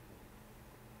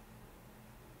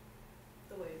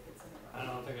 The wave gets in the I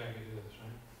don't think I can do this,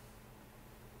 right?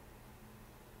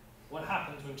 What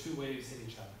happens when 2 waves hit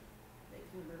each other? They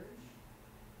converge.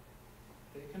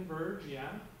 They converge, yeah.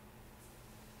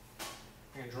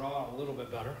 I can draw out a little bit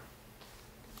better.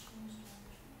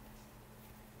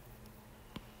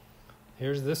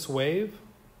 Here's this wave,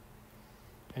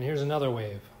 and here's another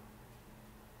wave.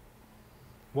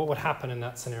 What would happen in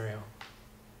that scenario?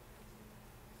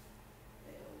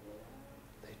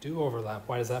 They do overlap.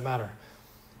 Why does that matter?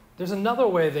 There's another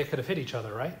way they could have hit each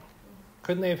other, right?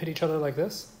 Couldn't they have hit each other like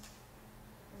this?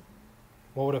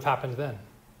 What would have happened then?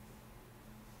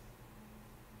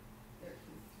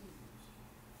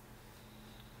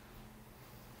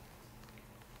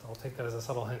 I'll take that as a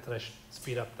subtle hint that I should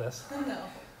speed up this. No.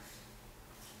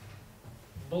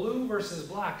 Blue versus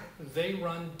black, they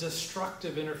run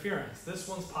destructive interference. This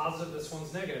one's positive, this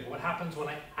one's negative. What happens when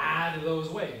I add those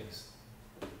waves?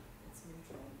 It's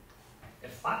neutral.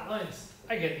 It flatlines.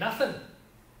 I get nothing.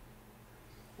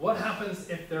 What happens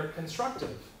if they're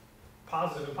constructive?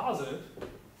 Positive and positive,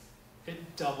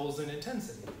 it doubles in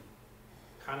intensity.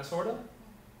 Kind of, sort of.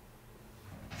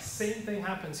 Same thing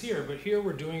happens here, but here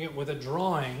we're doing it with a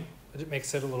drawing, but it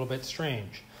makes it a little bit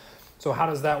strange. So how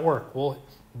does that work? Well,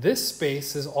 this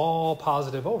space is all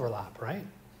positive overlap, right?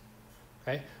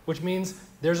 Okay, which means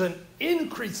there's an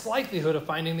increased likelihood of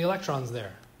finding the electrons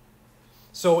there.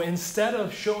 So instead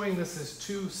of showing this as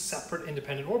two separate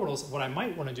independent orbitals, what I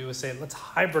might want to do is say, let's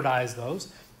hybridize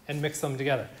those and mix them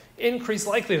together. Increased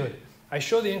likelihood. I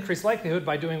show the increased likelihood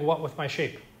by doing what with my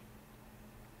shape?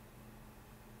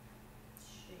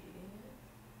 Shading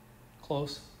it.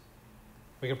 Close.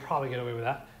 We could probably get away with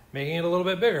that. Making it a little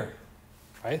bit bigger,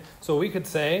 right? So we could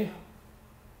say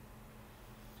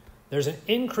there's an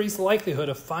increased likelihood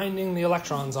of finding the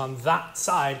electrons on that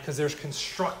side because there's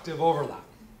constructive overlap.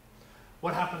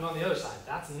 What happened on the other side?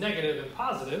 That's negative and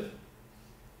positive.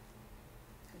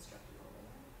 Constructive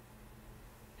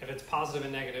overlap. If it's positive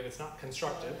and negative, it's not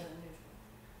constructive. Neutral.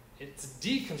 It's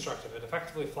deconstructive. It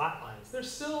effectively flatlines.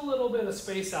 There's still a little bit of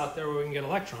space out there where we can get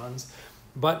electrons,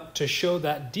 but to show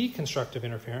that deconstructive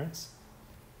interference,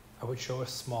 I would show a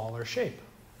smaller shape.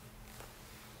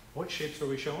 What shapes are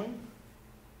we showing?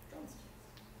 Drumsticks.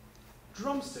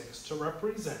 Drumsticks to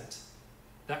represent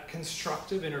that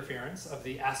constructive interference of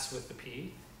the S with the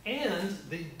P and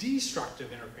the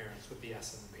destructive interference with the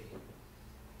S and the P.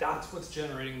 That's what's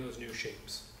generating those new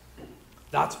shapes.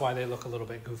 That's why they look a little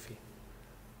bit goofy.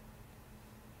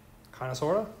 Kind of,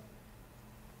 sort of?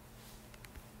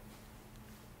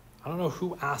 I don't know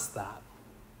who asked that.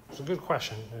 It's a good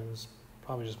question. It was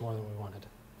probably just more than we wanted.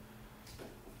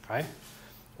 Okay?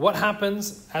 What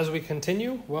happens as we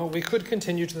continue? Well, we could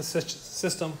continue to the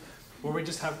system where we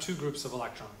just have two groups of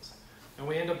electrons. And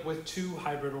we end up with two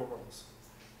hybrid orbitals,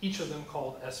 each of them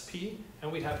called sp,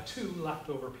 and we'd have two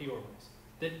leftover p orbitals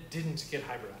that didn't get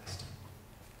hybridized.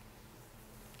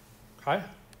 Okay?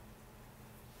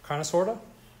 Kind of, sort of?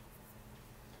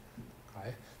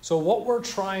 Okay. So what we're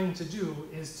trying to do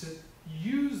is to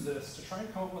use this to try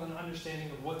and come up with an understanding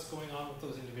of what's going on with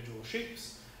those individual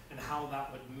shapes and how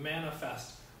that would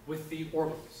manifest with the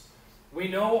orbitals. We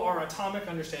know our atomic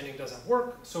understanding doesn't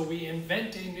work, so we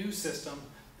invent a new system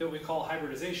that we call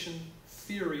hybridization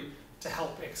theory to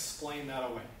help explain that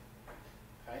away.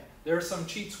 Okay? There are some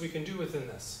cheats we can do within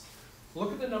this.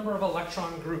 Look at the number of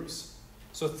electron groups.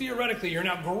 So theoretically, you're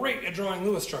now great at drawing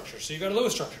Lewis structures. So you got a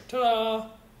Lewis structure. Ta-da!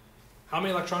 How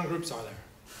many electron groups are there?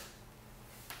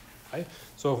 Okay?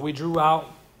 So if we drew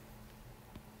out,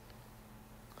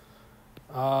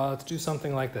 let's do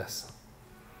something like this.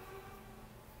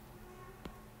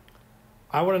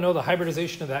 I want to know the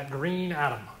hybridization of that green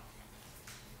atom.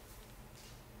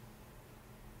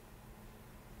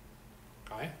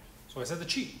 Okay? So I said the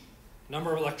cheat.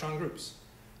 Number of electron groups.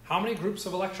 How many groups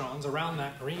of electrons around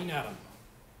that green atom?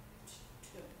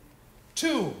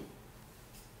 2.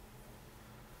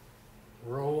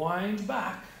 Rewind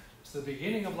back to the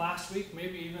beginning of last week,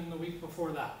 maybe even the week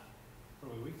before that.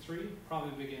 Probably week 3, probably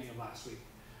the beginning of last week.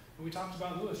 And we talked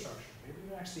about Lewis structure. Maybe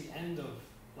even actually the end of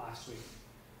last week.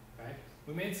 Okay?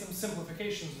 We made some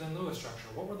simplifications within Lewis structure.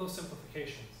 What were those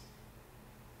simplifications?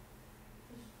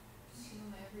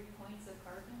 Assume every point's a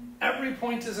carbon. Every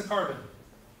point is a carbon.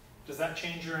 Does that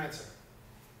change your answer?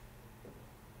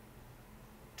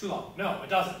 Too long. No, it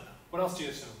doesn't. What else do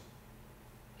you assume?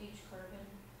 Each carbon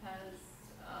has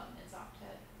its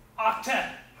octet.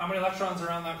 Octet. How many electrons are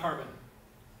around that carbon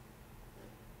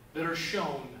that are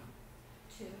shown?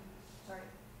 2. Sorry,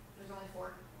 there's only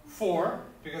 4. 4,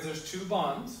 because there's 2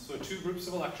 bonds, so 2 groups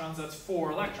of electrons, that's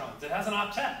 4 electrons. It has an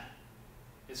octet.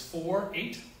 Is 4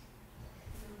 8?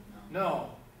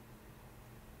 No.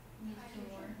 Needs 2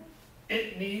 more.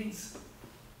 It needs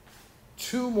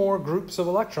 2 more groups of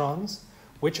electrons,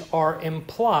 which are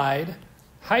implied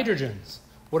hydrogens.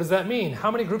 What does that mean?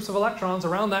 How many groups of electrons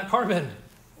around that carbon?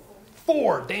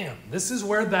 4. Damn. This is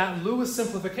where that Lewis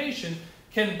simplification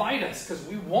can bite us, because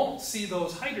we won't see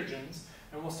those hydrogens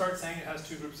and we'll start saying it has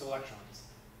 2 groups of electrons.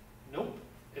 Nope,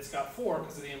 it's got 4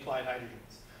 because of the implied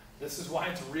hydrogens. This is why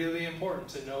it's really important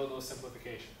to know those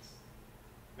simplifications.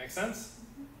 Make sense?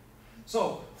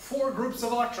 So, 4 groups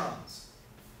of electrons.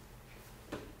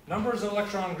 Numbers of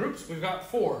electron groups, we've got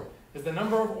 4. Is the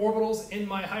number of orbitals in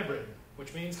my hybrid,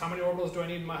 which means how many orbitals do I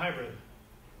need in my hybrid?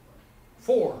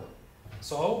 4.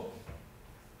 So,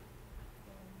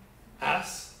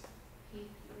 S,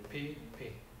 P, P.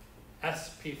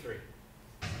 sp3.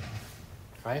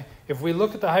 Okay. If we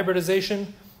look at the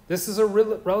hybridization, this is a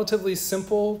relatively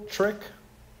simple trick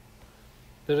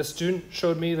that a student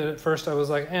showed me that at first I was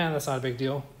like, that's not a big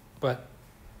deal. But,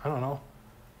 I don't know,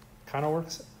 kind of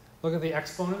works. Look at the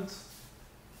exponents.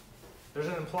 There's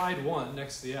an implied 1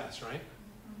 next to the s, right?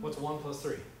 Mm-hmm. What's 1 plus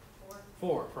 3? 4.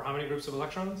 4. For how many groups of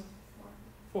electrons?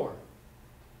 4. 4.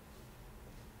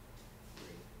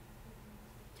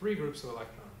 3 groups of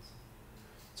electrons.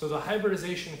 So the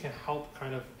hybridization can help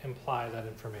kind of imply that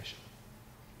information.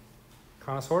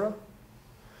 Kind of, sort of?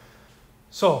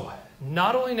 So,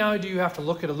 not only now do you have to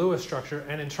look at a Lewis structure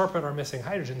and interpret our missing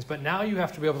hydrogens, but now you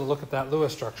have to be able to look at that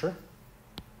Lewis structure.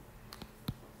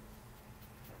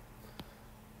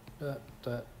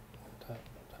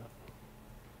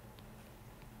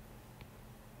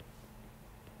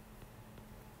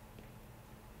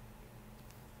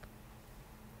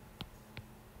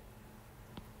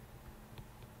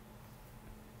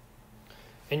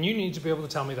 And you need to be able to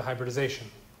tell me the hybridization.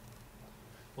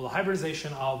 Well, the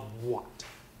hybridization of what?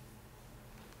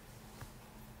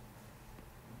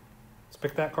 Let's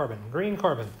pick that carbon. Green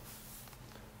carbon.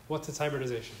 What's its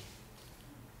hybridization?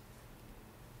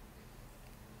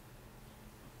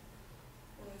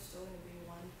 Well, there's still going to be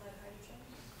 1 implied hydrogen.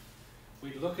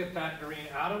 We'd look at that green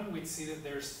atom, we'd see that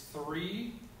there's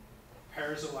 3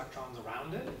 pairs of electrons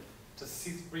around it. To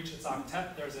reach its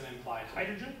octet, there's an implied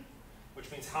hydrogen, which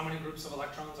means how many groups of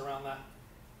electrons around that?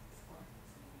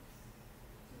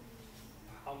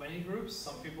 4. How many groups?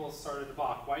 Some people started to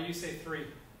balk. Why do you say 3? The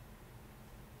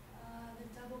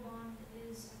double bond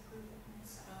is a group in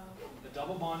itself. The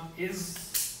double bond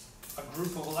is a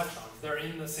group of electrons. They're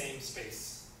in the same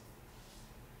space.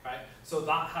 Okay? So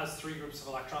that has 3 groups of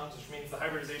electrons, which means the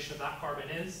hybridization of that carbon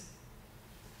is?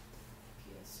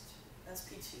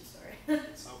 sp2, sorry.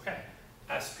 It's okay.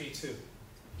 sp2.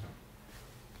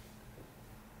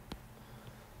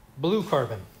 Blue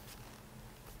carbon.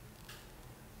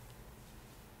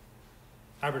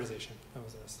 Hybridization. That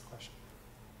was the question.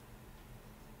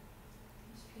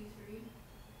 SP3?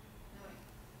 No, wait.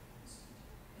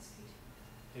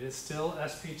 SP2. It is still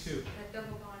sp2. That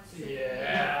double bond is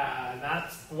Yeah, and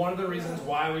that's one of the reasons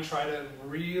why we try to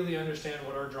really understand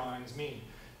what our drawings mean.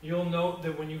 You'll note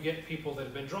that when you get people that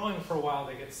have been drawing for a while,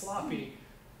 they get sloppy.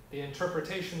 The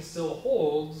interpretation still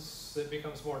holds. It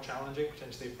becomes more challenging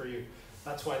potentially for you.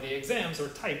 That's why the exams are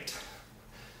typed,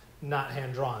 not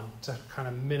hand-drawn, to kind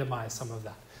of minimize some of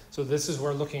that. So this is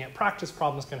where looking at practice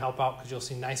problems can help out because you'll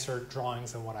see nicer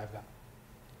drawings than what I've got.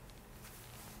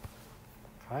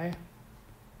 Okay.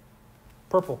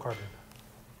 Purple carbon.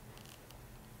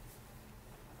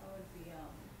 That would be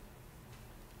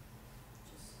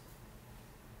just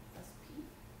sp.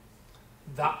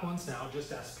 That one's now just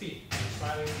sp.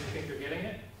 Smiling, do you think you're getting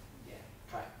it? Yeah.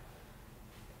 Okay.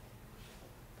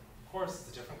 Of course,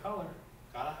 it's a different color.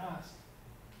 Gotta ask.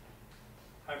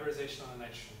 Hybridization on the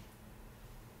nitrogen.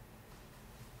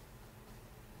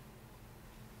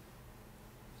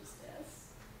 Just S.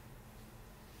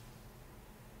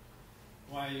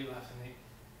 Why are you laughing, Nate?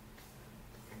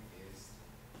 Confused.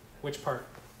 Which part?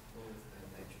 What was the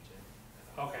nitrogen?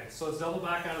 Okay, so let's double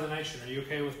back out of the nitrogen. Are you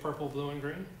okay with purple, blue, and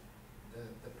green?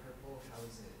 The purple, how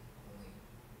is it only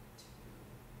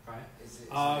 2? Okay. Is it?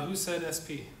 Who said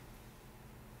SP?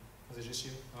 Was it just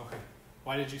you? Okay.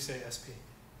 Why did you say SP?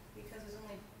 Because there's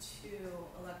only 2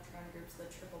 electron groups, the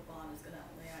triple bond is going to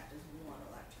only act as 1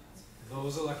 electron.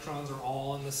 Those electrons are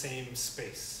all in the same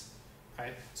space.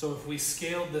 Okay? So if we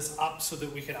scaled this up so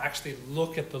that we could actually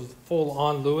look at the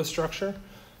full-on Lewis structure,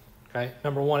 okay,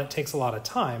 number one, it takes a lot of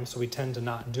time, so we tend to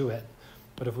not do it.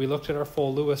 But if we looked at our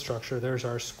full Lewis structure, there's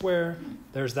our square,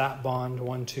 there's that bond,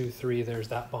 1, 2, 3, there's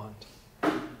that bond.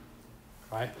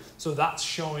 Right? So that's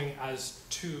showing as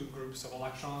 2 groups of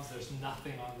electrons. There's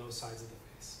nothing on those sides of the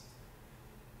face.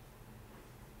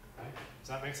 Okay? Does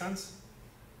that make sense?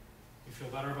 You feel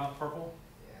better about purple?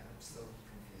 Yeah, I'm still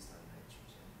confused on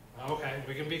nitrogen. Okay,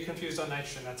 we can be confused on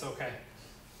nitrogen. That's okay.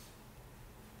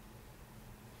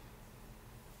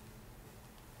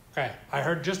 Okay, I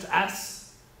heard just S.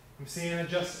 I'm seeing it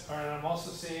just, or I'm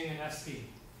also seeing an SP.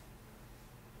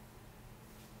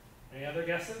 Any other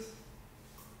guesses?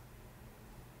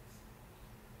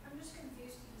 I'm just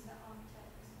confused because the octet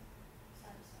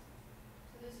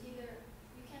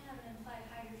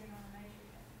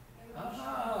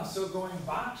going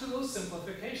back to those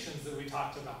simplifications that we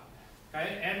talked about,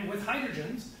 okay? And with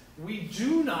hydrogens, we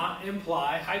do not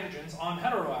imply hydrogens on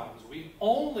heteroatoms. We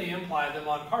only imply them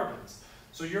on carbons.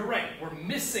 So you're right, we're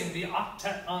missing the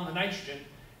octet on the nitrogen,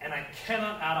 and I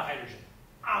cannot add a hydrogen.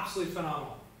 Absolutely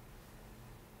phenomenal.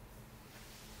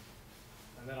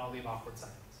 And then I'll leave awkward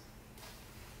silence.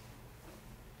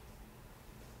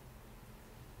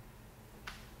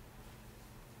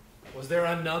 Was there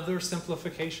another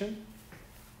simplification?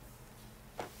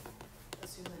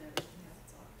 Assume that everything has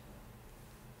its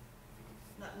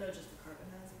octet. No, just the carbon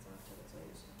has its octet, that's what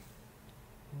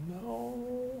you're saying.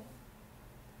 No.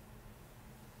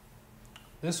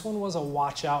 This one was a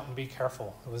watch out and be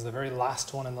careful. It was the very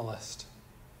last one in the list.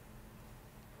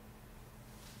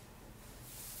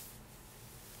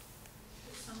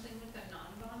 Something with the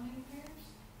non-bonding pairs?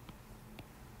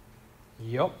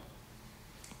 Yep.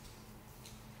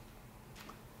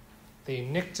 The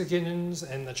pnictogens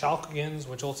and the chalcogens,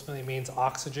 which ultimately means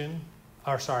oxygen,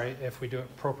 or sorry, if we do it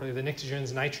appropriately, the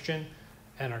pnictogens, nitrogen,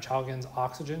 and our chalcogens,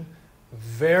 oxygen,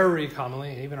 very commonly,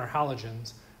 and even our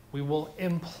halogens, we will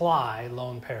imply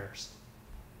lone pairs.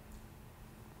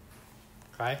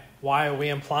 Okay? Why are we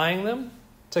implying them?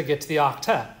 To get to the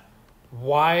octet.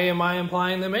 Why am I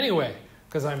implying them anyway?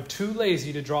 Because I'm too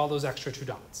lazy to draw those extra 2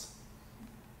 dots.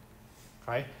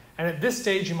 Okay? And at this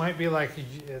stage, you might be like,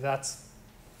 that's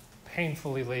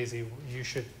painfully lazy. You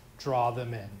should draw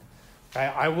them in. Okay?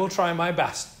 I will try my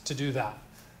best to do that.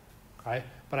 Okay?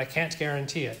 But I can't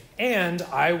guarantee it. And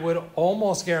I would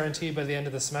almost guarantee by the end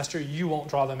of the semester, you won't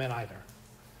draw them in either.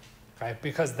 Okay?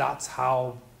 Because that's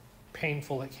how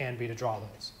painful it can be to draw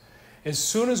those. As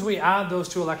soon as we add those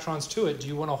 2 electrons to it, do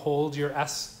you want to hold your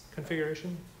S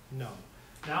configuration? No.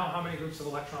 Now, how many groups of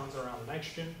electrons are around the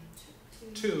nitrogen?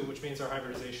 2, which means our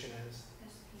hybridization is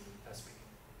sp.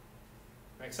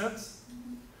 Make sense?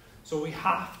 Mm-hmm. So we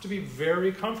have to be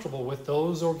very comfortable with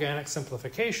those organic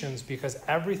simplifications because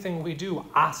everything we do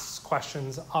asks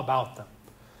questions about them.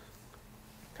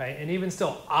 Okay, and even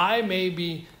still, I may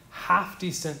be half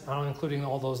decent on including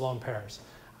all those lone pairs.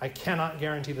 I cannot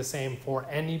guarantee the same for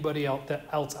anybody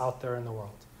else out there in the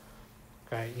world.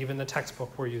 Okay, even the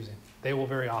textbook we're using, they will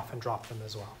very often drop them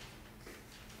as well.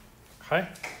 Okay?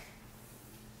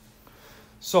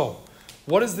 So,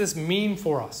 what does this mean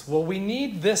for us? Well, we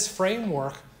need this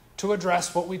framework to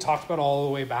address what we talked about all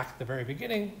the way back at the very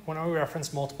beginning when we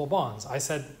referenced multiple bonds. I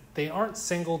said they aren't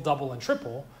single, double, and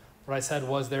triple. What I said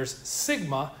was there's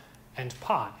sigma and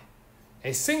pi.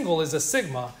 A single is a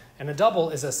sigma, and a double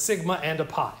is a sigma and a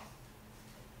pi.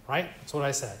 Right? That's what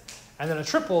I said. And then a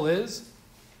triple is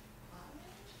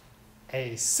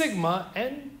a sigma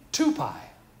and 2 pi.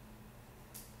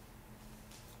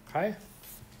 Okay?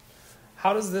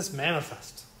 How does this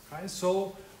manifest? Okay,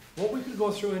 so what we could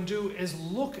go through and do is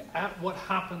look at what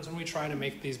happens when we try to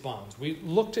make these bonds. We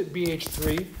looked at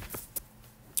BH3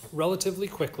 relatively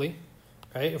quickly.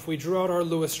 Okay, if we drew out our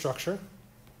Lewis structure,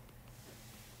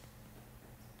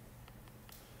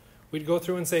 we'd go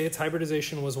through and say its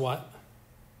hybridization was what?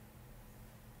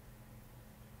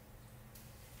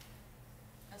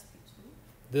 SP2.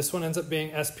 This one ends up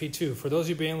being sp2. For those of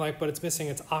you being like, but it's missing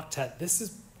its octet, this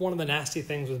is one of the nasty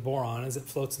things with boron is it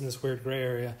floats in this weird gray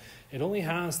area. It only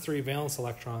has 3 valence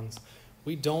electrons.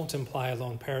 We don't imply a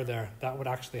lone pair there. That would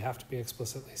actually have to be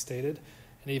explicitly stated.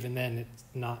 And even then, it's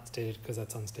not stated because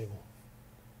that's unstable.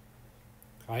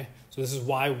 Okay? So this is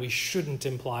why we shouldn't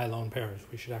imply lone pairs.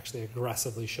 We should actually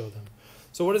aggressively show them.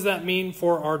 So what does that mean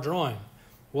for our drawing?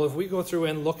 Well, if we go through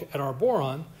and look at our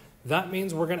boron, that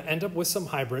means we're going to end up with some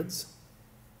hybrids.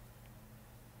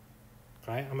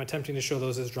 Okay? I'm attempting to show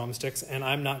those as drumsticks, and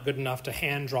I'm not good enough to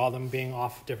hand draw them being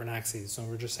off different axes. So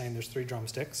we're just saying there's 3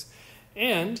 drumsticks.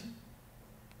 And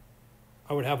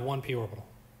I would have 1 p orbital.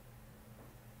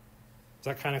 Is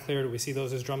that kind of clear? Do we see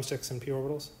those as drumsticks and p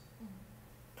orbitals?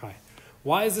 Okay.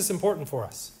 Why is this important for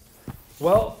us?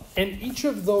 Well, in each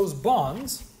of those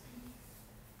bonds,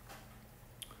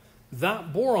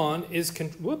 that boron is,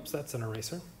 whoops, that's an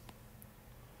eraser.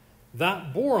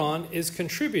 That boron is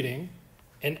contributing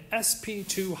an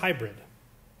sp2 hybrid.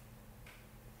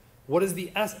 What is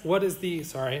the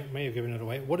sorry, I may have given it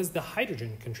away. What is the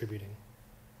hydrogen contributing?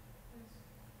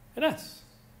 An s.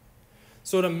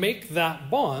 So to make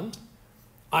that bond,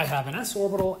 I have an s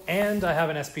orbital and I have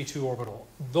an sp2 orbital.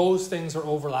 Those things are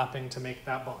overlapping to make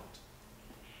that bond.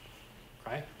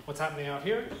 Okay? What's happening out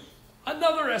here?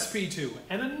 Another sp2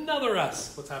 and another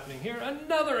s. What's happening here?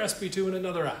 Another sp2 and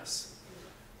another s.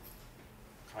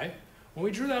 Okay? When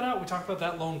we drew that out, we talked about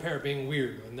that lone pair being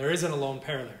weird, and there isn't a lone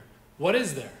pair there. What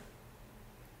is there?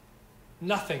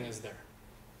 Nothing is there.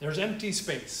 There's empty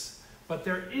space, but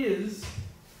there is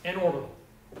an orbital.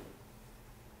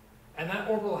 And that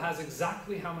orbital has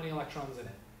exactly how many electrons in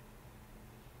it?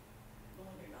 The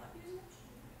one you're not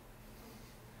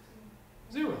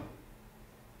using? 0.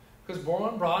 Because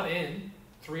boron brought in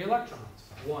 3 electrons.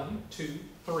 1, 2,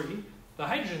 3. The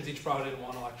hydrogens each brought in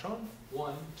 1 electron.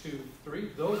 1, 2, 3.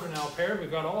 Those are now paired. We've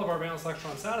got all of our valence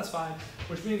electrons satisfied,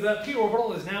 which means that p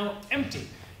orbital is now empty.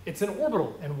 It's an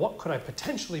orbital. And what could I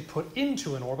potentially put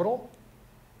into an orbital?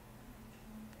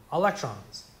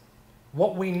 Electrons.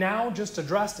 What we now just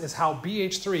addressed is how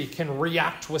BH3 can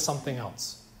react with something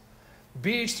else.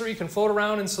 BH3 can float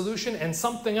around in solution, and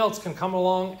something else can come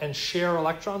along and share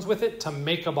electrons with it to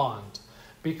make a bond,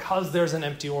 because there's an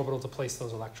empty orbital to place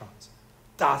those electrons.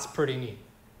 That's pretty neat.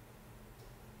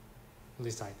 At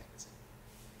least I think it's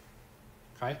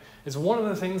neat. Okay? It's one of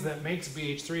the things that makes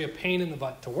BH3 a pain in the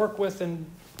butt to work with, and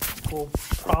we'll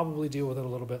probably deal with it a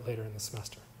little bit later in the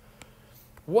semester.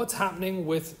 What's happening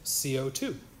with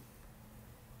CO2?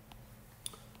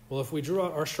 Well, if we drew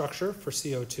out our structure for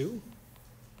CO2,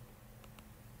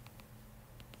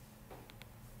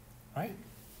 right?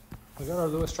 We got our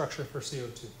Lewis structure for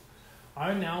CO2.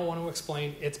 I now want to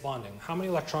explain its bonding. How many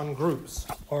electron groups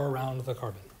are around the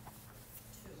carbon?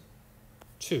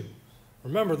 2.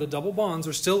 Remember, the double bonds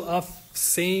are still of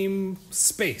same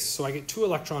space. So I get 2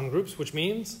 electron groups, which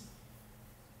means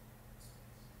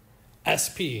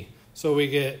sp. So we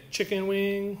get chicken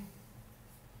wing.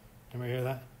 Anybody hear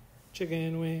that?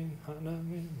 Chicken wing, hot dog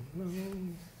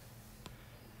wing.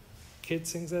 Kid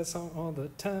sings that song all the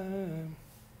time.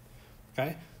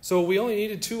 Okay, so we only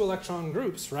needed 2 electron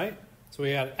groups, right? So we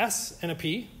had S and a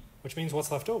P, which means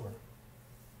what's left over?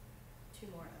 2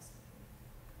 more S.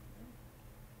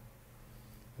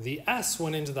 The S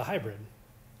went into the hybrid.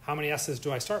 How many S's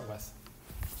do I start with?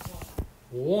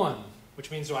 1. 1, which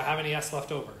means do I have any S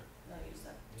left over? Now use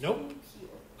that. Nope. 2 P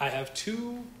orbitals. I have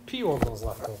 2 P orbitals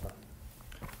left over.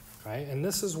 Okay, and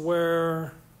this is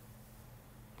where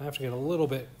I have to get a little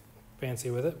bit fancy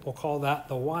with it. We'll call that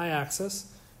the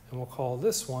y-axis, and we'll call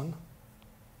this one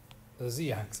the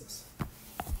z-axis.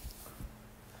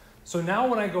 So now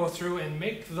when I go through and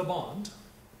make the bond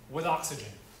with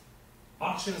oxygen,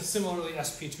 oxygen is similarly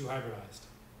sp2 hybridized.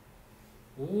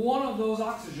 One of those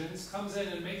oxygens comes in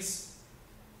and makes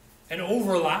an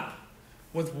overlap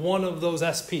with one of those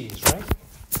sps, right?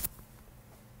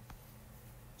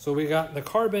 So we got the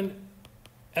carbon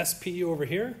sp over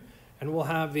here, and we'll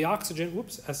have the oxygen,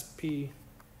 sp, did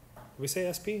we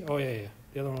say sp? Oh yeah,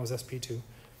 the other one was sp2. And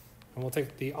we'll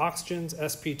take the oxygen's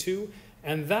sp2,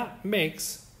 and that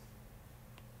makes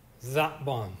that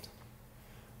bond.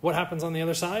 What happens on the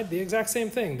other side? The exact same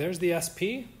thing. There's the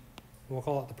sp, and we'll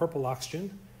call it the purple oxygen,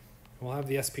 and we'll have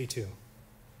the sp2.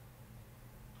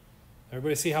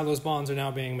 Everybody see how those bonds are now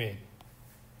being made?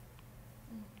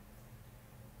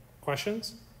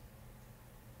 Questions?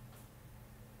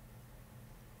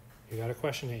 You got a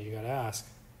question here, you got to ask.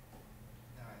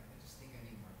 No, I just think I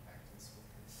need more practice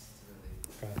with this to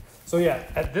really. Okay. So yeah,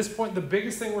 at this point, the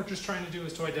biggest thing we're just trying to do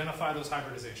is to identify those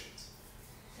hybridizations.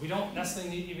 We don't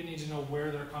necessarily even need to know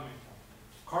where they're coming from.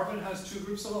 Carbon has 2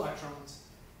 groups of electrons.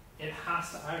 It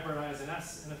has to hybridize an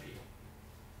S and a P.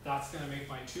 That's going to make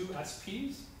my 2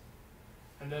 SPs,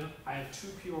 and then I have 2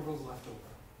 P orbitals left over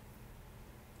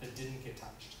that didn't get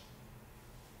touched.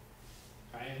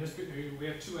 Okay, and this, we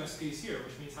have 2 SPs here,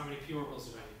 which means how many P orbitals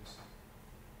did I use?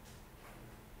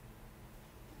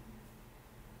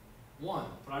 1,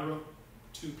 but I wrote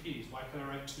 2 Ps. Why could I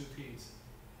write 2 Ps?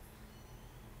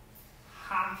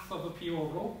 Half of a P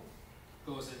orbital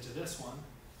goes into this one.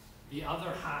 The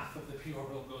other half of the P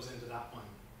orbital goes into that one.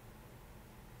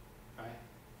 Okay?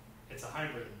 It's a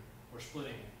hybrid. We're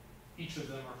splitting it. Each of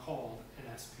them are called an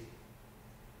SP.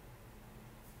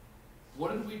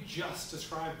 What did we just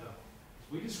describe, though?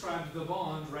 We described the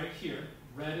bond right here,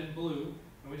 red and blue,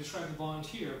 and we described the bond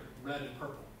here, red and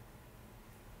purple.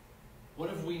 What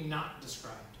have we not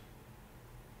described?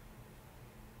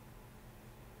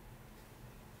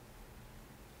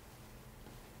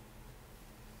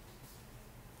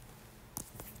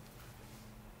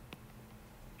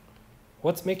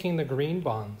 What's making the green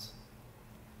bonds?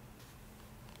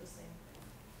 The same thing.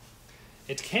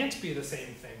 It can't be the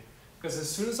same thing, because as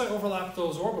soon as I overlap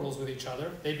those orbitals with each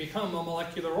other, they become a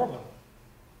molecular orbital.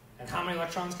 And how many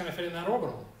electrons can I fit in that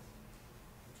orbital?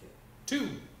 2.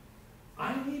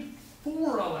 I need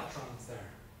 4 electrons there.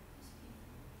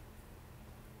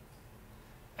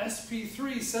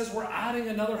 sp3 says we're adding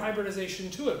another hybridization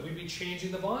to it. We'd be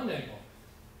changing the bond angle.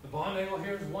 The bond angle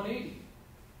here is 180.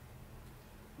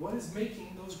 What is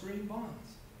making those green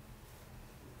bonds?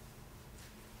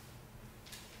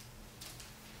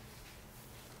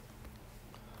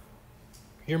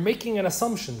 You're making an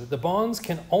assumption that the bonds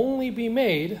can only be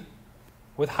made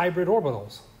with hybrid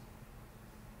orbitals?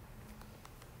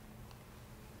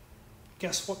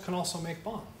 Guess what can also make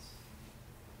bonds?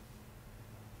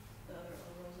 The other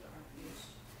orbitals that aren't used.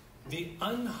 The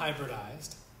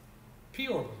unhybridized p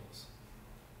orbitals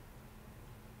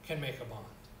can make a bond.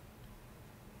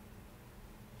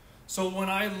 So when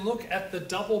I look at the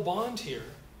double bond here,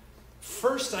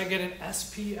 first I get an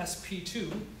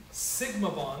sp-sp2 sigma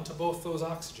bond to both those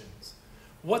oxygens.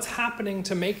 What's happening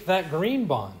to make that green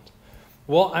bond?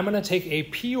 Well, I'm going to take a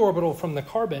p orbital from the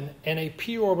carbon and a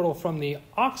p orbital from the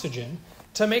oxygen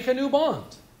to make a new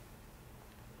bond.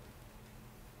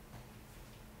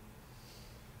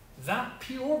 That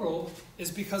p orbital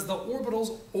is because the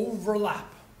orbitals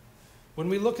overlap. When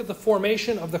we look at the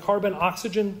formation of the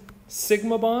carbon-oxygen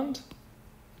sigma bond,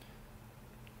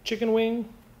 chicken wing,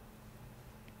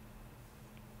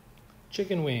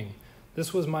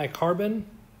 this was my carbon,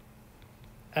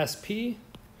 sp.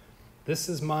 This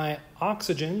is my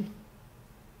oxygen,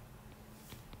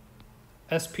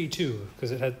 sp2, because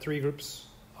it had 3 groups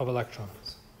of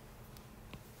electrons.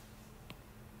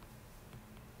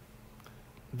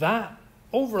 That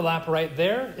overlap right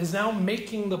there is now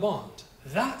making the bond.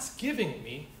 That's giving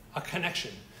me a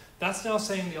connection. That's now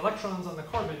saying the electrons on the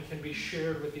carbon can be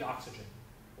shared with the oxygen.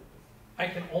 I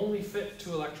can only fit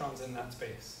 2 electrons in that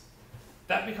space.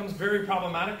 That becomes very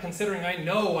problematic considering I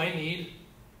know I need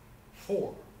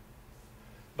 4.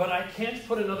 But I can't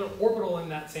put another orbital in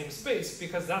that same space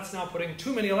because that's now putting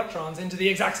too many electrons into the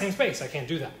exact same space. I can't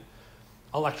do that.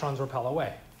 Electrons repel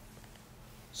away.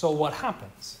 So what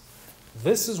happens?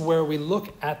 This is where we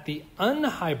look at the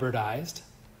unhybridized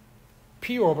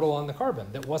p orbital on the carbon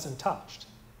that wasn't touched.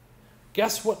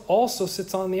 Guess what also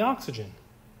sits on the oxygen?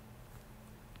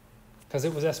 Because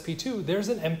it was sp2, there's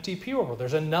an empty p orbital.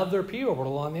 There's another p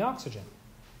orbital on the oxygen.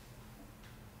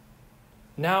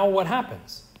 Now what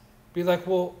happens? Be like,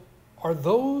 well, are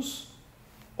those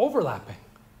overlapping?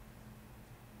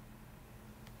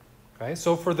 Okay,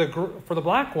 so for the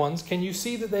black ones, can you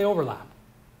see that they overlap?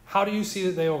 How do you see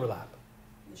that they overlap?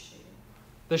 The shading.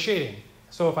 The shading.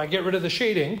 So if I get rid of the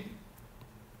shading,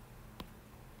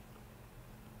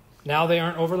 now they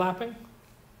aren't overlapping?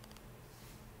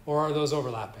 Or are those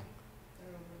overlapping?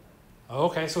 They're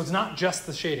overlapping. Okay, so it's not just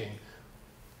the shading.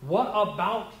 What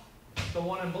about the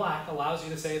one in black allows you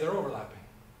to say they're overlapping?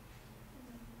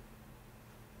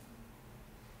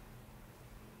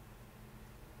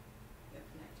 They're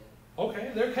connected.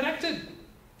 Okay, they're connected.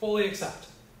 Fully accept.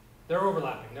 They're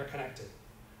overlapping. They're connected.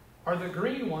 Are the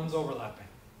green ones overlapping?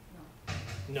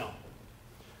 No. No.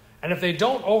 And if they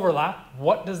don't overlap,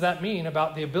 what does that mean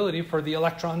about the ability for the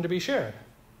electron to be shared?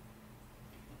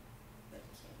 That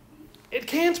can't be. It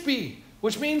can't be,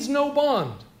 which means no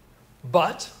bond.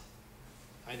 But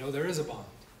I know there is a bond.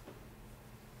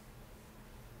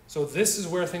 So this is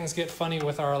where things get funny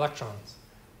with our electrons.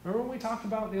 Remember when we talked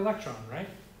about the electron, right?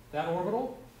 That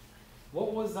orbital?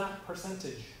 What was that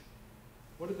percentage?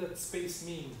 What did that space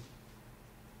mean?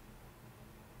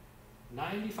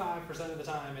 95% of the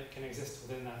time it can exist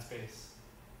within that space.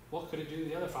 What could it do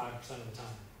the other 5% of the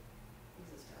time?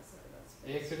 Exist outside of that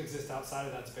space. It could exist outside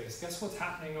of that space. Guess what's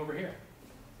happening over here?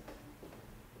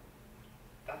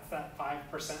 That's that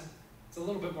 5%. It's a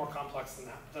little bit more complex than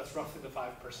that, but that's roughly the 5%.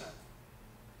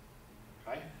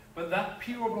 Okay? But that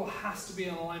p orbital has to be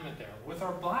in alignment there. With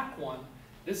our black one,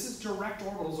 this is direct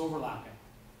orbitals overlapping.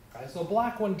 Okay? So the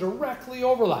black one directly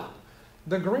overlap.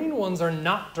 The green ones are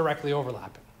not directly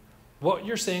overlapping. What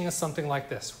you're seeing is something like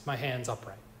this, with my hands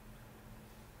upright.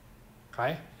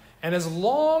 Okay? And as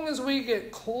long as we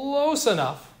get close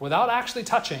enough, without actually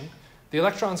touching, the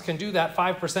electrons can do that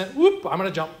 5%, whoop, I'm going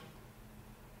to jump.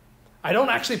 I don't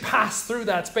actually pass through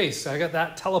that space. I got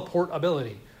that teleport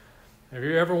ability. Have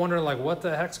you ever wondered, like, what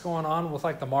the heck's going on with,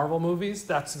 like, the Marvel movies?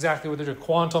 That's exactly what they're doing.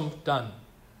 Quantum, done.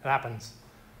 It happens.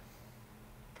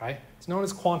 Okay? It's known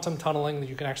as quantum tunneling. That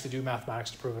you can actually do mathematics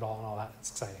to prove it all and all that.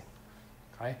 It's exciting.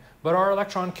 Okay? But our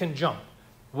electron can jump.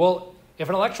 Well, if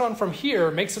an electron from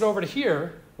here makes it over to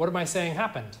here, what am I saying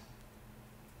happened?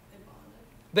 They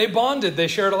bonded. They bonded. They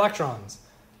shared electrons.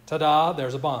 Ta-da,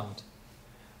 there's a bond.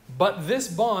 But this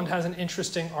bond has an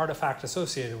interesting artifact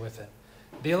associated with it.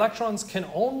 The electrons can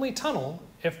only tunnel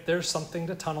if there's something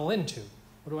to tunnel into.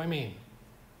 What do I mean?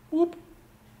 Whoop.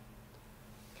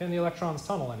 Can the electrons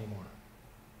tunnel anymore?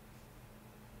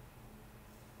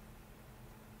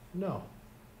 No.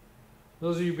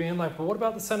 Those of you being like, well, what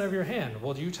about the center of your hand?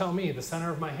 Well, you tell me, the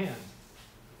center of my hand.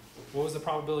 What was the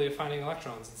probability of finding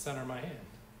electrons in the center of my hand?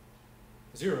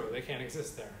 0. They can't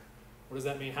exist there. What does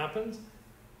that mean happens?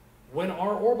 When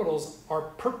our orbitals are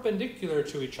perpendicular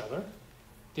to each other,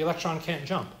 the electron can't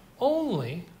jump.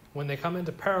 Only when they come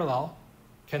into parallel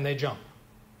can they jump.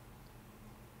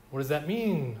 What does that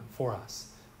mean for us?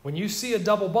 When you see a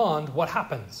double bond, what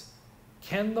happens?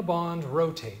 Can the bond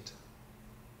rotate?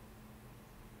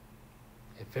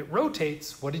 If it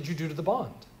rotates, what did you do to the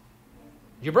bond?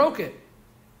 You broke it.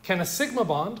 Can a sigma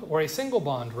bond or a single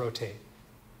bond rotate?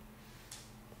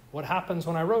 What happens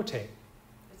when I rotate?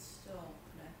 It's still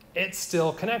connected. It's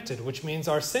still connected, which means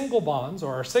our single bonds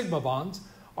or our sigma bonds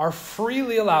are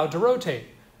freely allowed to rotate,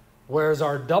 whereas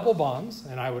our double bonds,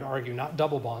 and I would argue not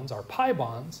double bonds, our pi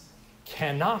bonds,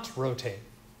 cannot rotate.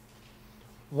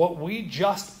 What we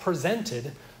just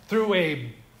presented through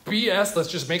a BS, let's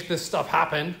just make this stuff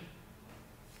happen,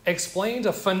 explained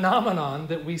a phenomenon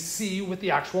that we see with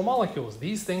the actual molecules.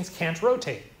 These things can't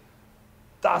rotate.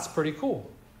 That's pretty cool.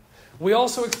 We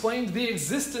also explained the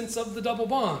existence of the double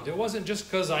bond. It wasn't just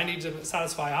because I need to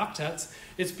satisfy octets.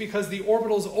 It's because the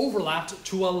orbitals overlapped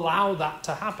to allow that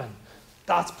to happen.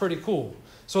 That's pretty cool.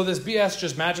 So this BS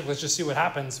just magic, let's just see what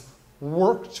happens,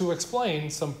 worked to explain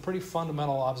some pretty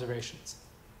fundamental observations.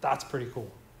 That's pretty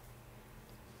cool.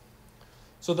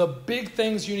 So the big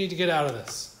things you need to get out of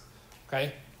this,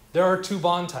 okay? There are two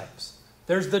bond types.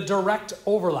 There's the direct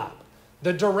overlap.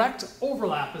 The direct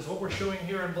overlap is what we're showing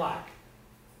here in black.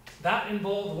 That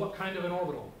involved what kind of an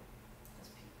orbital?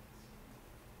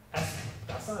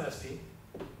 That's not SP.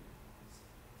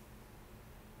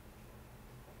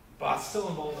 But it's still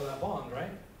involved in that bond, right?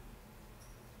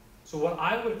 So what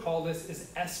I would call this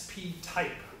is SP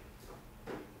type.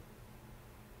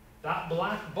 That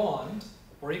black bond,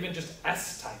 or even just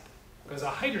S type, because a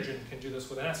hydrogen can do this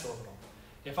with an S orbital.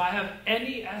 If I have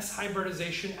any S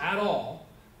hybridization at all,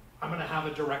 I'm going to have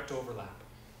a direct overlap.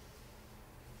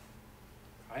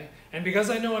 Right? And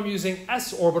because I know I'm using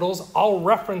S orbitals, I'll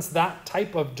reference that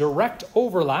type of direct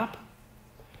overlap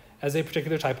as a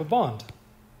particular type of bond,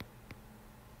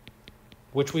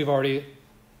 which we've already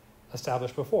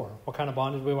established before. What kind of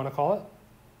bond did we want to call it?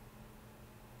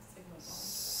 Sigma bond.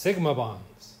 Sigma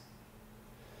bonds.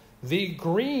 The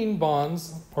green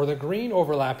bonds, or the green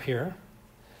overlap here,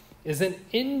 is an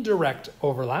indirect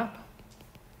overlap.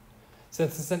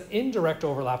 Since it's an indirect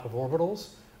overlap of orbitals,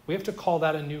 we have to call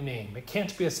that a new name. It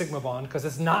can't be a sigma bond because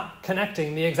it's not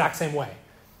connecting the exact same way.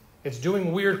 It's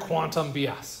doing weird quantum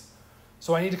BS.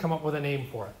 So I need to come up with a name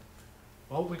for it.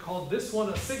 Well, we called this one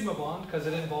a sigma bond because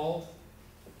it involved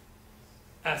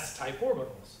S-type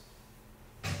orbitals.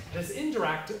 This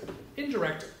indirect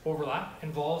overlap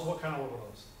involves what kind of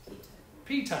orbitals?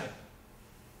 P-type.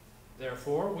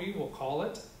 Therefore, we will call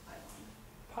it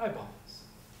pi bonds.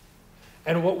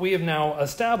 And what we have now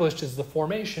established is the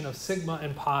formation of sigma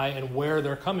and pi and where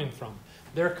they're coming from.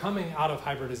 They're coming out of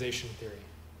hybridization theory.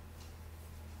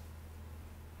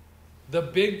 The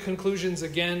big conclusions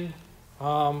again,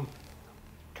 can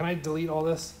I delete all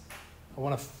this? I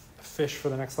want to fish for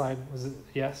the next slide. Was it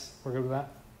yes? We're good with that?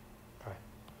 Okay.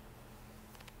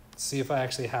 Let's see if I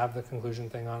actually have the conclusion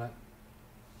thing on it.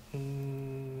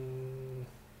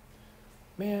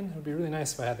 Man, it would be really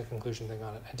nice if I had the conclusion thing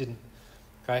on it. I didn't.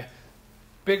 Okay.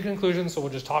 Big conclusion, so we'll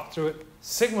just talk through it.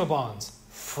 Sigma bonds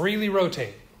freely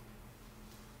rotate.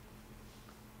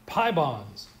 Pi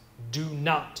bonds do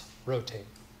not rotate.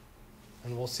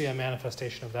 And we'll see a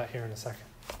manifestation of that here in a second.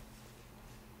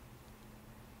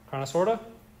 Kinda sorta?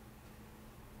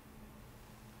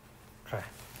 Okay.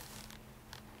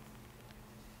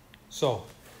 So,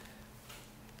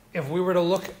 if we were to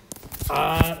look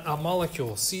at a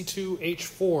molecule,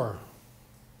 C2H4,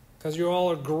 because you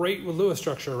all are great with Lewis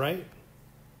structure, right?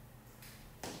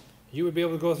 You would be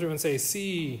able to go through and say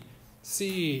C,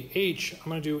 H. I'm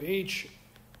going to do H,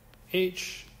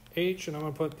 H, H, and I'm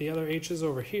going to put the other H's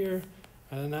over here,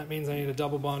 and then that means I need a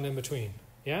double bond in between.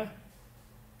 Yeah?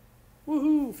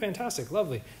 Woohoo! Fantastic,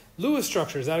 lovely. Lewis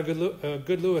structure, is that a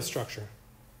good Lewis structure?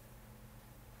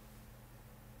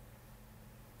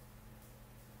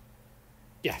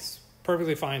 Yes,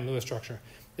 perfectly fine Lewis structure.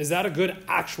 Is that a good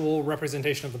actual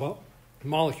representation of the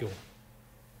molecule?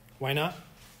 Why not?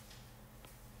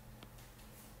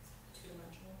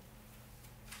 Two-dimensional.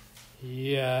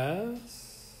 Yes.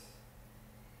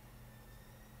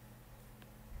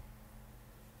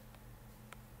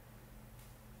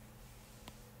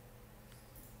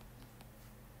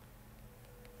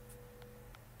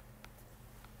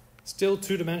 Still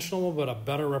two-dimensional, but a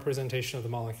better representation of the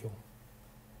molecule.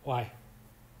 Why?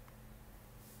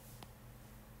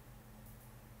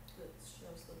 It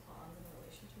shows the bonds in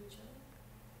relation to each other.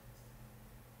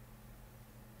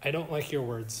 I don't like your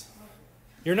words.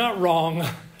 You're not wrong.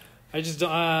 I just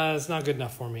don't, it's not good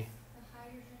enough for me. The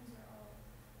hydrogens are all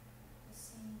the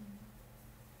same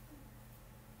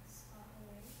spot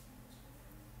away from each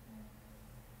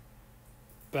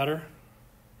other. Better?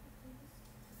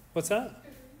 What's that?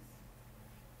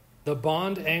 The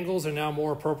bond angles are now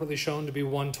more appropriately shown to be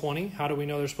 120. How do we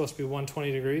know they're supposed to be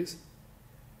 120 degrees?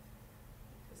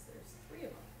 Because there's 3 of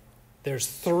them. There's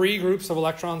 3 groups of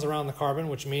electrons around the carbon,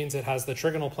 which means it has the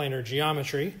trigonal planar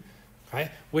geometry,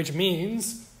 okay? Which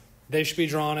means they should be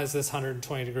drawn as this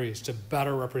 120 degrees to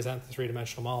better represent the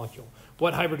 3-dimensional molecule.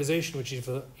 What hybridization would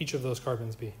each of those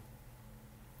carbons be?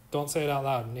 Don't say it out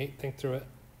loud. Nate, think through it.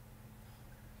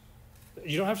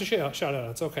 You don't have to shout it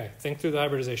out. It's okay. Think through the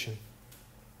hybridization.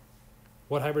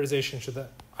 What hybridization should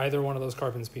either one of those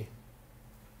carbons be?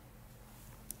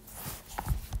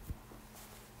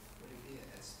 Would it be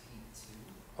a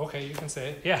SP2? Okay, you can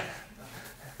say it. Yeah,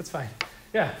 that's fine.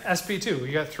 Yeah, SP2.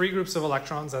 You got 3 groups of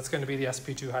electrons. That's going to be the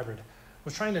SP2 hybrid. I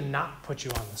was trying to not put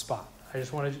you on the spot. I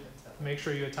just wanted to make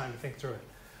sure you had time to think through it.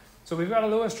 So we've got a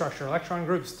Lewis structure, electron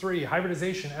groups 3,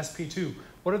 hybridization, SP2.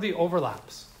 What are the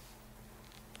overlaps?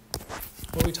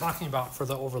 What are we talking about for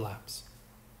the overlaps?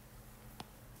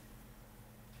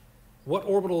 What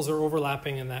orbitals are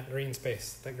overlapping in that green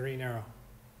space, that green arrow?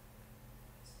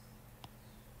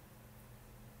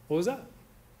 What was that?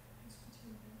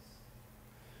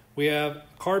 We have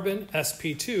carbon,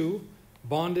 sp2,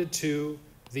 bonded to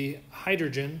the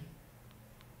hydrogen,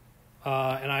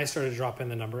 and I started to drop in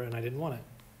the number and I didn't want it.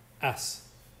 S.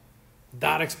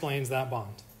 That explains that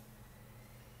bond.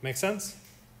 Make sense?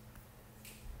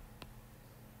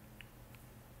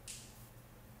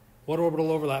 What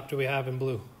orbital overlap do we have in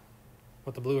blue?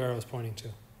 What the blue arrow is pointing to?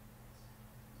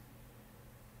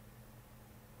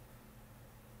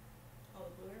 Oh,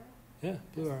 the blue arrow? Yeah,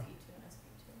 blue arrow. SP2 and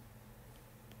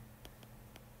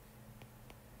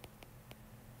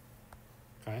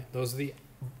SP2. Okay, those are the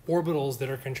orbitals that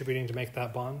are contributing to make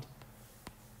that bond.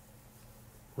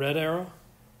 Red arrow.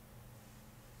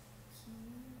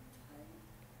 P-type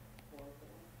orbital.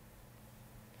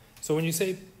 So when you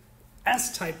say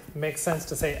S-type, it makes sense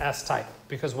to say S-type,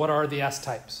 because what are the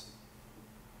S-types?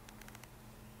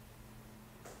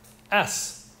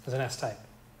 S is an S-type.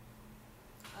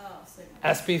 Oh, sigma.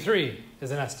 sp3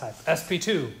 is an S-type.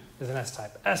 sp2 is an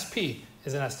S-type. sp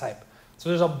is an S-type. So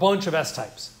there's a bunch of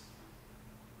S-types.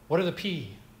 What are the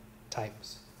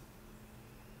P-types?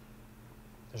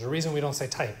 There's a reason we don't say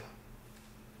type.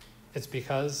 It's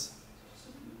because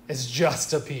it's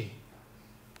just a P.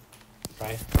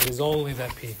 Right? It is only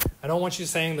that P. I don't want you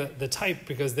saying the type,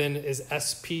 because then is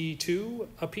sp2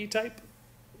 a P-type?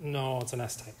 No, it's an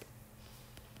S-type.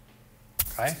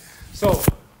 Okay? So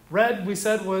red we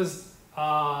said was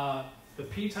the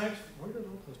P-types. Where did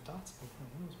all those dots come from?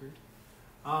 That was weird.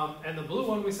 And the blue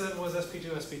one we said was sp2,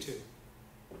 sp2.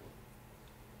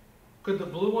 Could the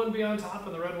blue one be on top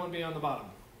and the red one be on the bottom?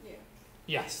 Yeah.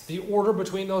 Yes. The order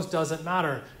between those doesn't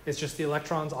matter. It's just the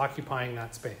electrons occupying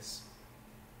that space.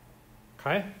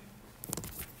 Okay?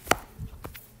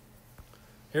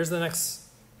 Here's the next.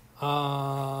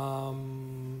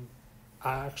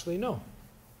 Actually, no.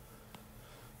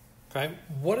 Okay,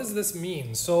 what does this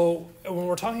mean? So when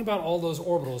we're talking about all those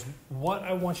orbitals, what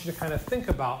I want you to kind of think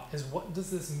about is, what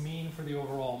does this mean for the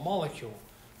overall molecule?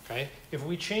 Okay, if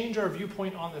we change our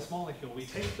viewpoint on this molecule, we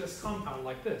take this compound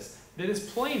like this, that is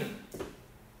planar,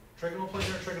 trigonal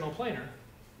planar,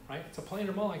 right? It's a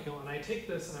planar molecule, and I take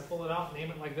this and I pull it out and name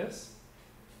it like this.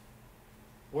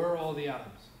 Where are all the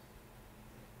atoms?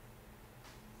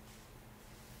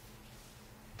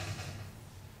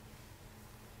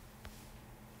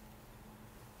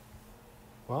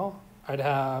 Well, I'd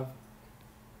have,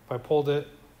 if I pulled it,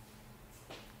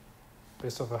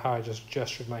 based off of how I just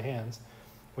gestured my hands,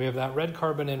 we have that red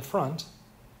carbon in front.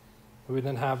 We would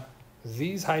then have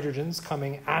these hydrogens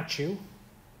coming at you.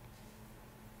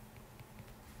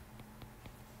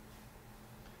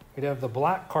 We'd have the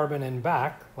black carbon in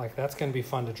back, like that's going to be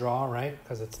fun to draw, right?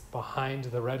 Because it's behind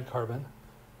the red carbon.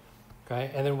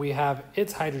 Okay, and then we have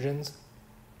its hydrogens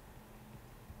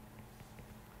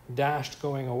dashed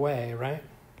going away, right?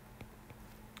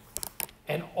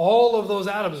 And all of those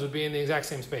atoms would be in the exact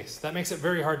same space. That makes it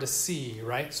very hard to see,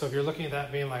 right? So if you're looking at that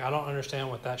being like, I don't understand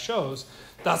what that shows,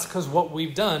 that's because what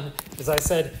we've done is I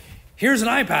said, here's an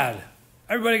iPad.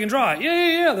 Everybody can draw it.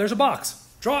 Yeah, there's a box.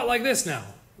 Draw it like this now.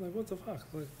 I'm like, what the fuck?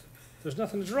 Like, there's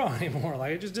nothing to draw anymore.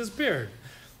 Like, it just disappeared.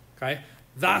 Okay?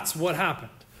 That's what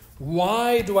happened.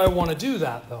 Why do I want to do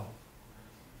that, though?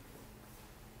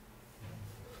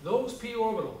 Those p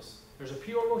orbitals, there's a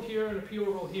p orbital here and a p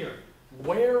orbital here.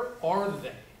 Where are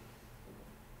they?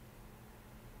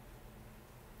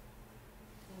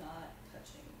 Not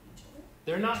touching each other.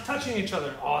 They're not touching each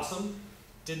other. Awesome.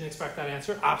 Didn't expect that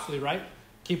answer. Absolutely right.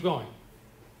 Keep going.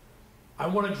 I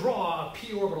want to draw a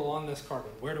p orbital on this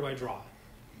carbon. Where do I draw it?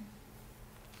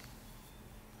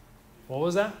 What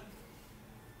was that?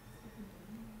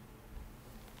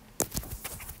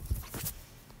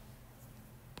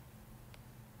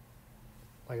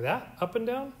 Like that, up and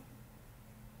down?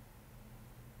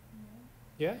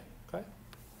 Yeah, okay.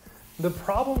 The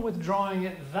problem with drawing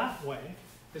it that way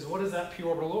is what is that p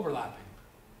orbital overlapping?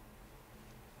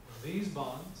 These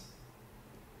bonds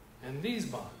and these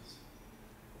bonds.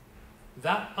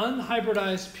 That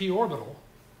unhybridized p orbital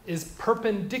is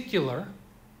perpendicular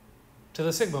to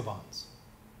the sigma bonds.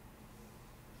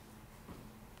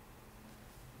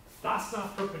 That's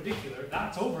not perpendicular,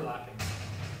 that's overlapping.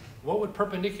 What would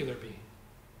perpendicular be?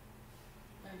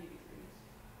 90 degrees.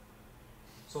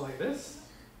 So like this,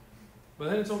 but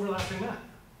then it's overlapping that.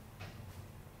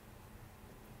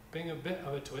 Bring a bit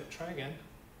of it to it, try again.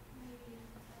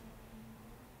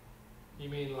 You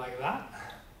mean like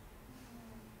that?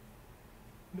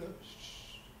 No.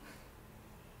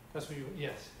 That's what you,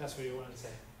 yes, that's what you wanted to say.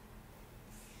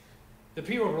 The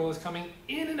p orbital is coming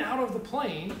in and out of the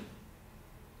plane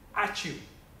at you.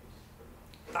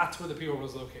 That's where the p orbital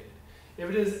is located. If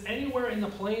it is anywhere in the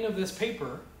plane of this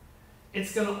paper,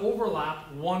 it's going to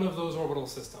overlap one of those orbital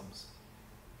systems.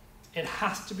 It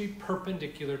has to be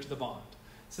perpendicular to the bond.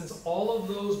 Since all of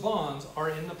those bonds are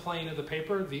in the plane of the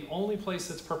paper, the only place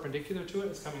that's perpendicular to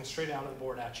it is coming straight out of the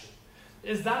board at you.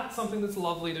 Is that something that's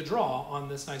lovely to draw on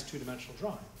this nice two-dimensional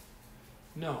drawing?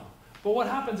 No. But what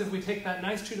happens if we take that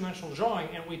nice two-dimensional drawing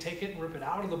and we take it and rip it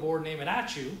out of the board, name it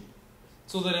at you,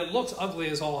 so that it looks ugly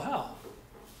as all hell?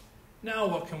 Now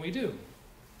what can we do?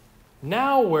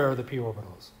 Now where are the p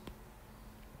orbitals?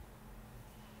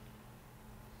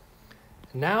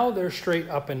 Now they're straight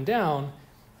up and down,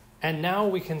 and now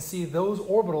we can see those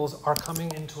orbitals are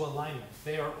coming into alignment.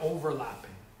 They are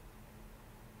overlapping.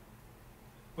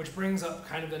 Which brings up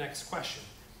kind of the next question.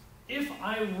 If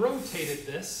I rotated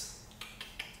this,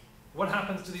 what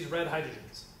happens to these red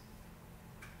hydrogens?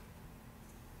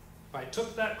 If I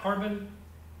took that carbon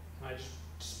and I just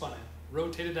spun it,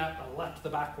 rotated that, but left the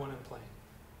back one in plane,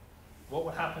 what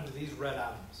would happen to these red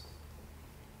atoms?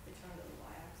 They turn to the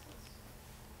y-axis.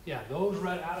 Yeah, those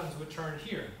red atoms would turn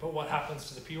here, but what happens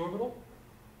to the p orbital?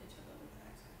 They turn on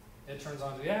the axis. It turns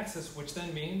onto the axis, which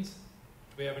then means,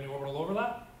 do we have any orbital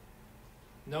overlap?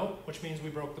 No, which means we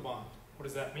broke the bond. What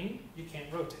does that mean? You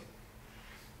can't rotate.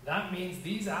 That means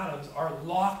these atoms are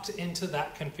locked into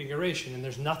that configuration, and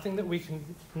there's nothing that we can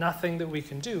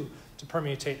do to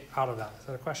permutate out of that. Is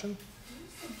that a question?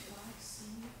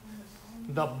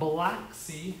 The black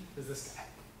C is this guy.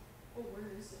 Oh, where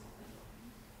is it?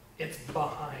 It's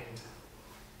behind.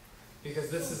 Because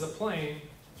this is a plane.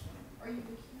 Are you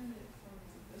looking at it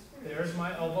from this way? There's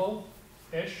my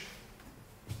elbow-ish.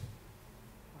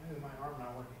 Why is my arm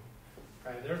not working?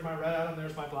 Okay, there's my red atom,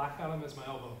 there's my black atom, there's my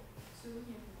elbow. So you're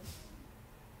looking at this one.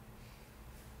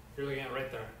 You're looking at it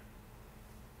right there.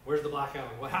 Where's the black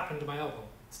atom? What happened to my elbow?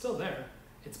 It's still there.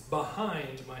 It's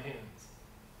behind my hands.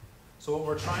 So what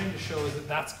we're trying to show is that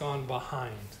that's gone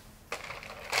behind.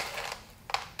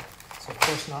 So of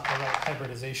course not the right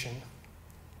hybridization.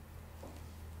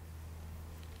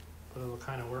 But it'll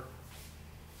kind of work.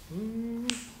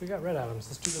 We got red atoms.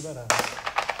 Let's do the red atoms.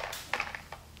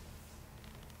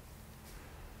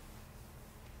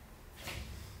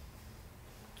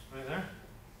 Right there.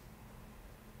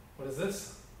 What is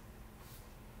this?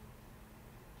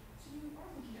 So you are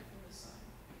looking at from this side.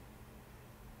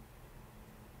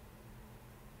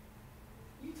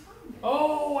 You timed it.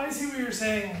 Oh, I see what you're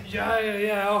saying.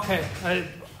 Yeah, okay.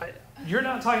 You're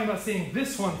not talking about seeing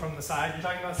this one from the side. You're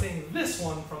talking about seeing this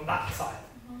one from that side.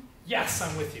 Yes,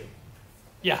 I'm with you.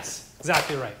 Yes,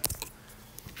 exactly right.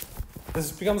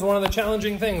 This becomes one of the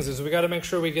challenging things is we got to make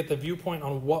sure we get the viewpoint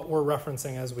on what we're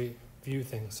referencing as we view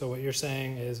things. So what you're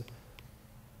saying is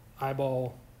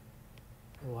eyeball,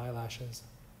 little eyelashes.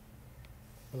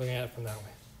 We're looking at it from that way.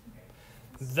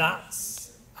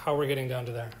 That's how we're getting down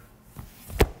to there.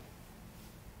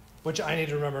 Which I need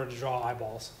to remember to draw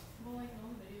eyeballs. Well, like in all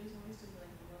the videos, always do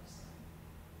like the left side.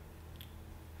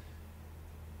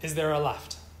 Is there a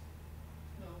left?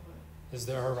 No, but Is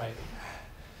there a right?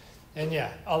 And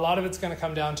yeah, a lot of it's going to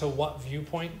come down to what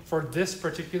viewpoint. For this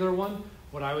particular one,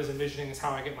 what I was envisioning is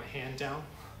how I get my hand down.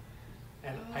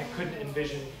 And I couldn't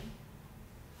envision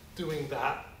doing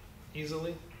that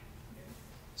easily.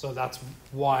 So that's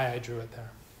why I drew it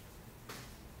there.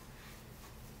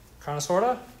 Kind of, sort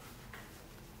of?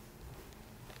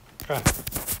 Okay.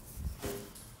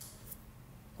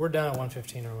 We're done at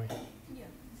 1:15, are we? Yeah.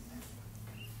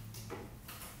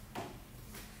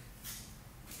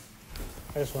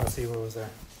 I just want to see what was there.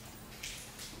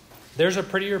 There's a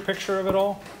prettier picture of it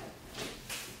all.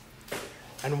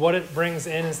 And what it brings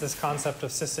in is this concept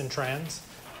of cis and trans,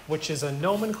 which is a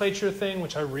nomenclature thing,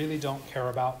 which I really don't care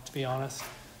about, to be honest.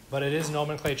 But it is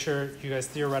nomenclature. You guys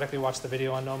theoretically watched the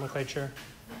video on nomenclature.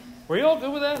 Were you all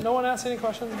good with that? No one asked any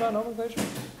questions about nomenclature? I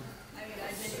mean,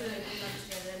 I genuinely didn't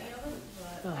understand any of it,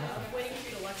 but Oh, I'm waiting for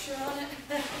you to lecture on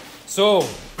it. So,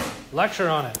 lecture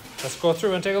on it. Let's go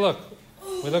through and take a look.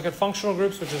 We look at functional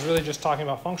groups, which is really just talking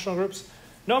about functional groups.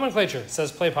 Nomenclature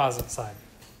says play posit side.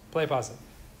 Play posit.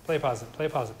 Play posit. Play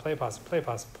posit. Play posit. Play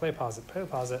posit. Play posit. Play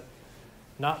posit.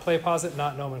 Not play posit,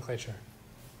 not nomenclature.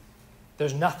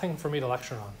 There's nothing for me to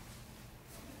lecture on.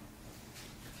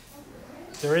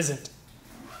 There isn't.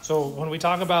 So when we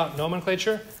talk about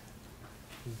nomenclature,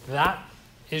 that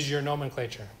is your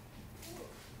nomenclature.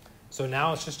 So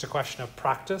now it's just a question of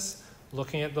practice,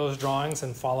 looking at those drawings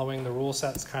and following the rule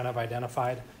sets kind of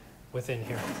identified within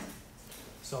here.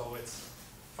 So it's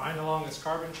find the longest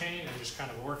carbon chain and just kind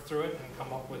of work through it and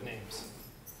come up with names.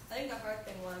 I think the hard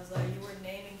thing was you were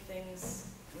naming things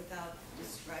without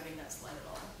describing that slide at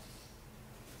all.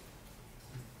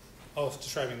 Oh, it's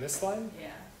describing this slide?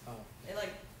 Yeah. Oh. It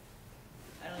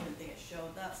I don't even think it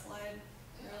showed that slide,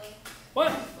 really.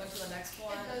 What? Went to the next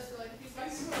one. It does for like these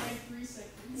guys for like 3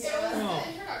 seconds. Yeah. So Oh.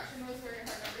 the introduction was very hard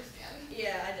to understand.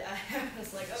 Yeah, I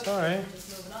was like, It's oh, all right. shit,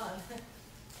 just moving on.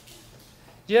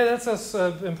 Yeah, that's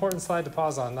an important slide to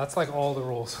pause on. That's like all the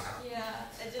rules. Yeah,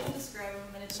 it didn't describe them,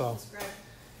 and it didn't So, describe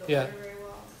the yeah. order very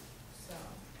well. So,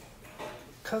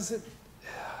 Because it's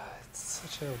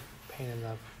such a pain in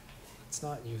the, it's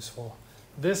not useful.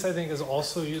 This, I think, is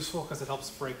also useful because it helps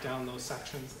break down those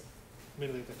sections.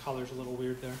 Admittedly, the color's a little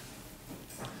weird there.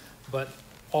 But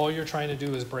all you're trying to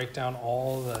do is break down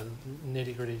all the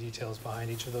nitty-gritty details behind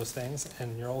each of those things,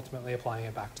 and you're ultimately applying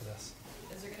it back to this.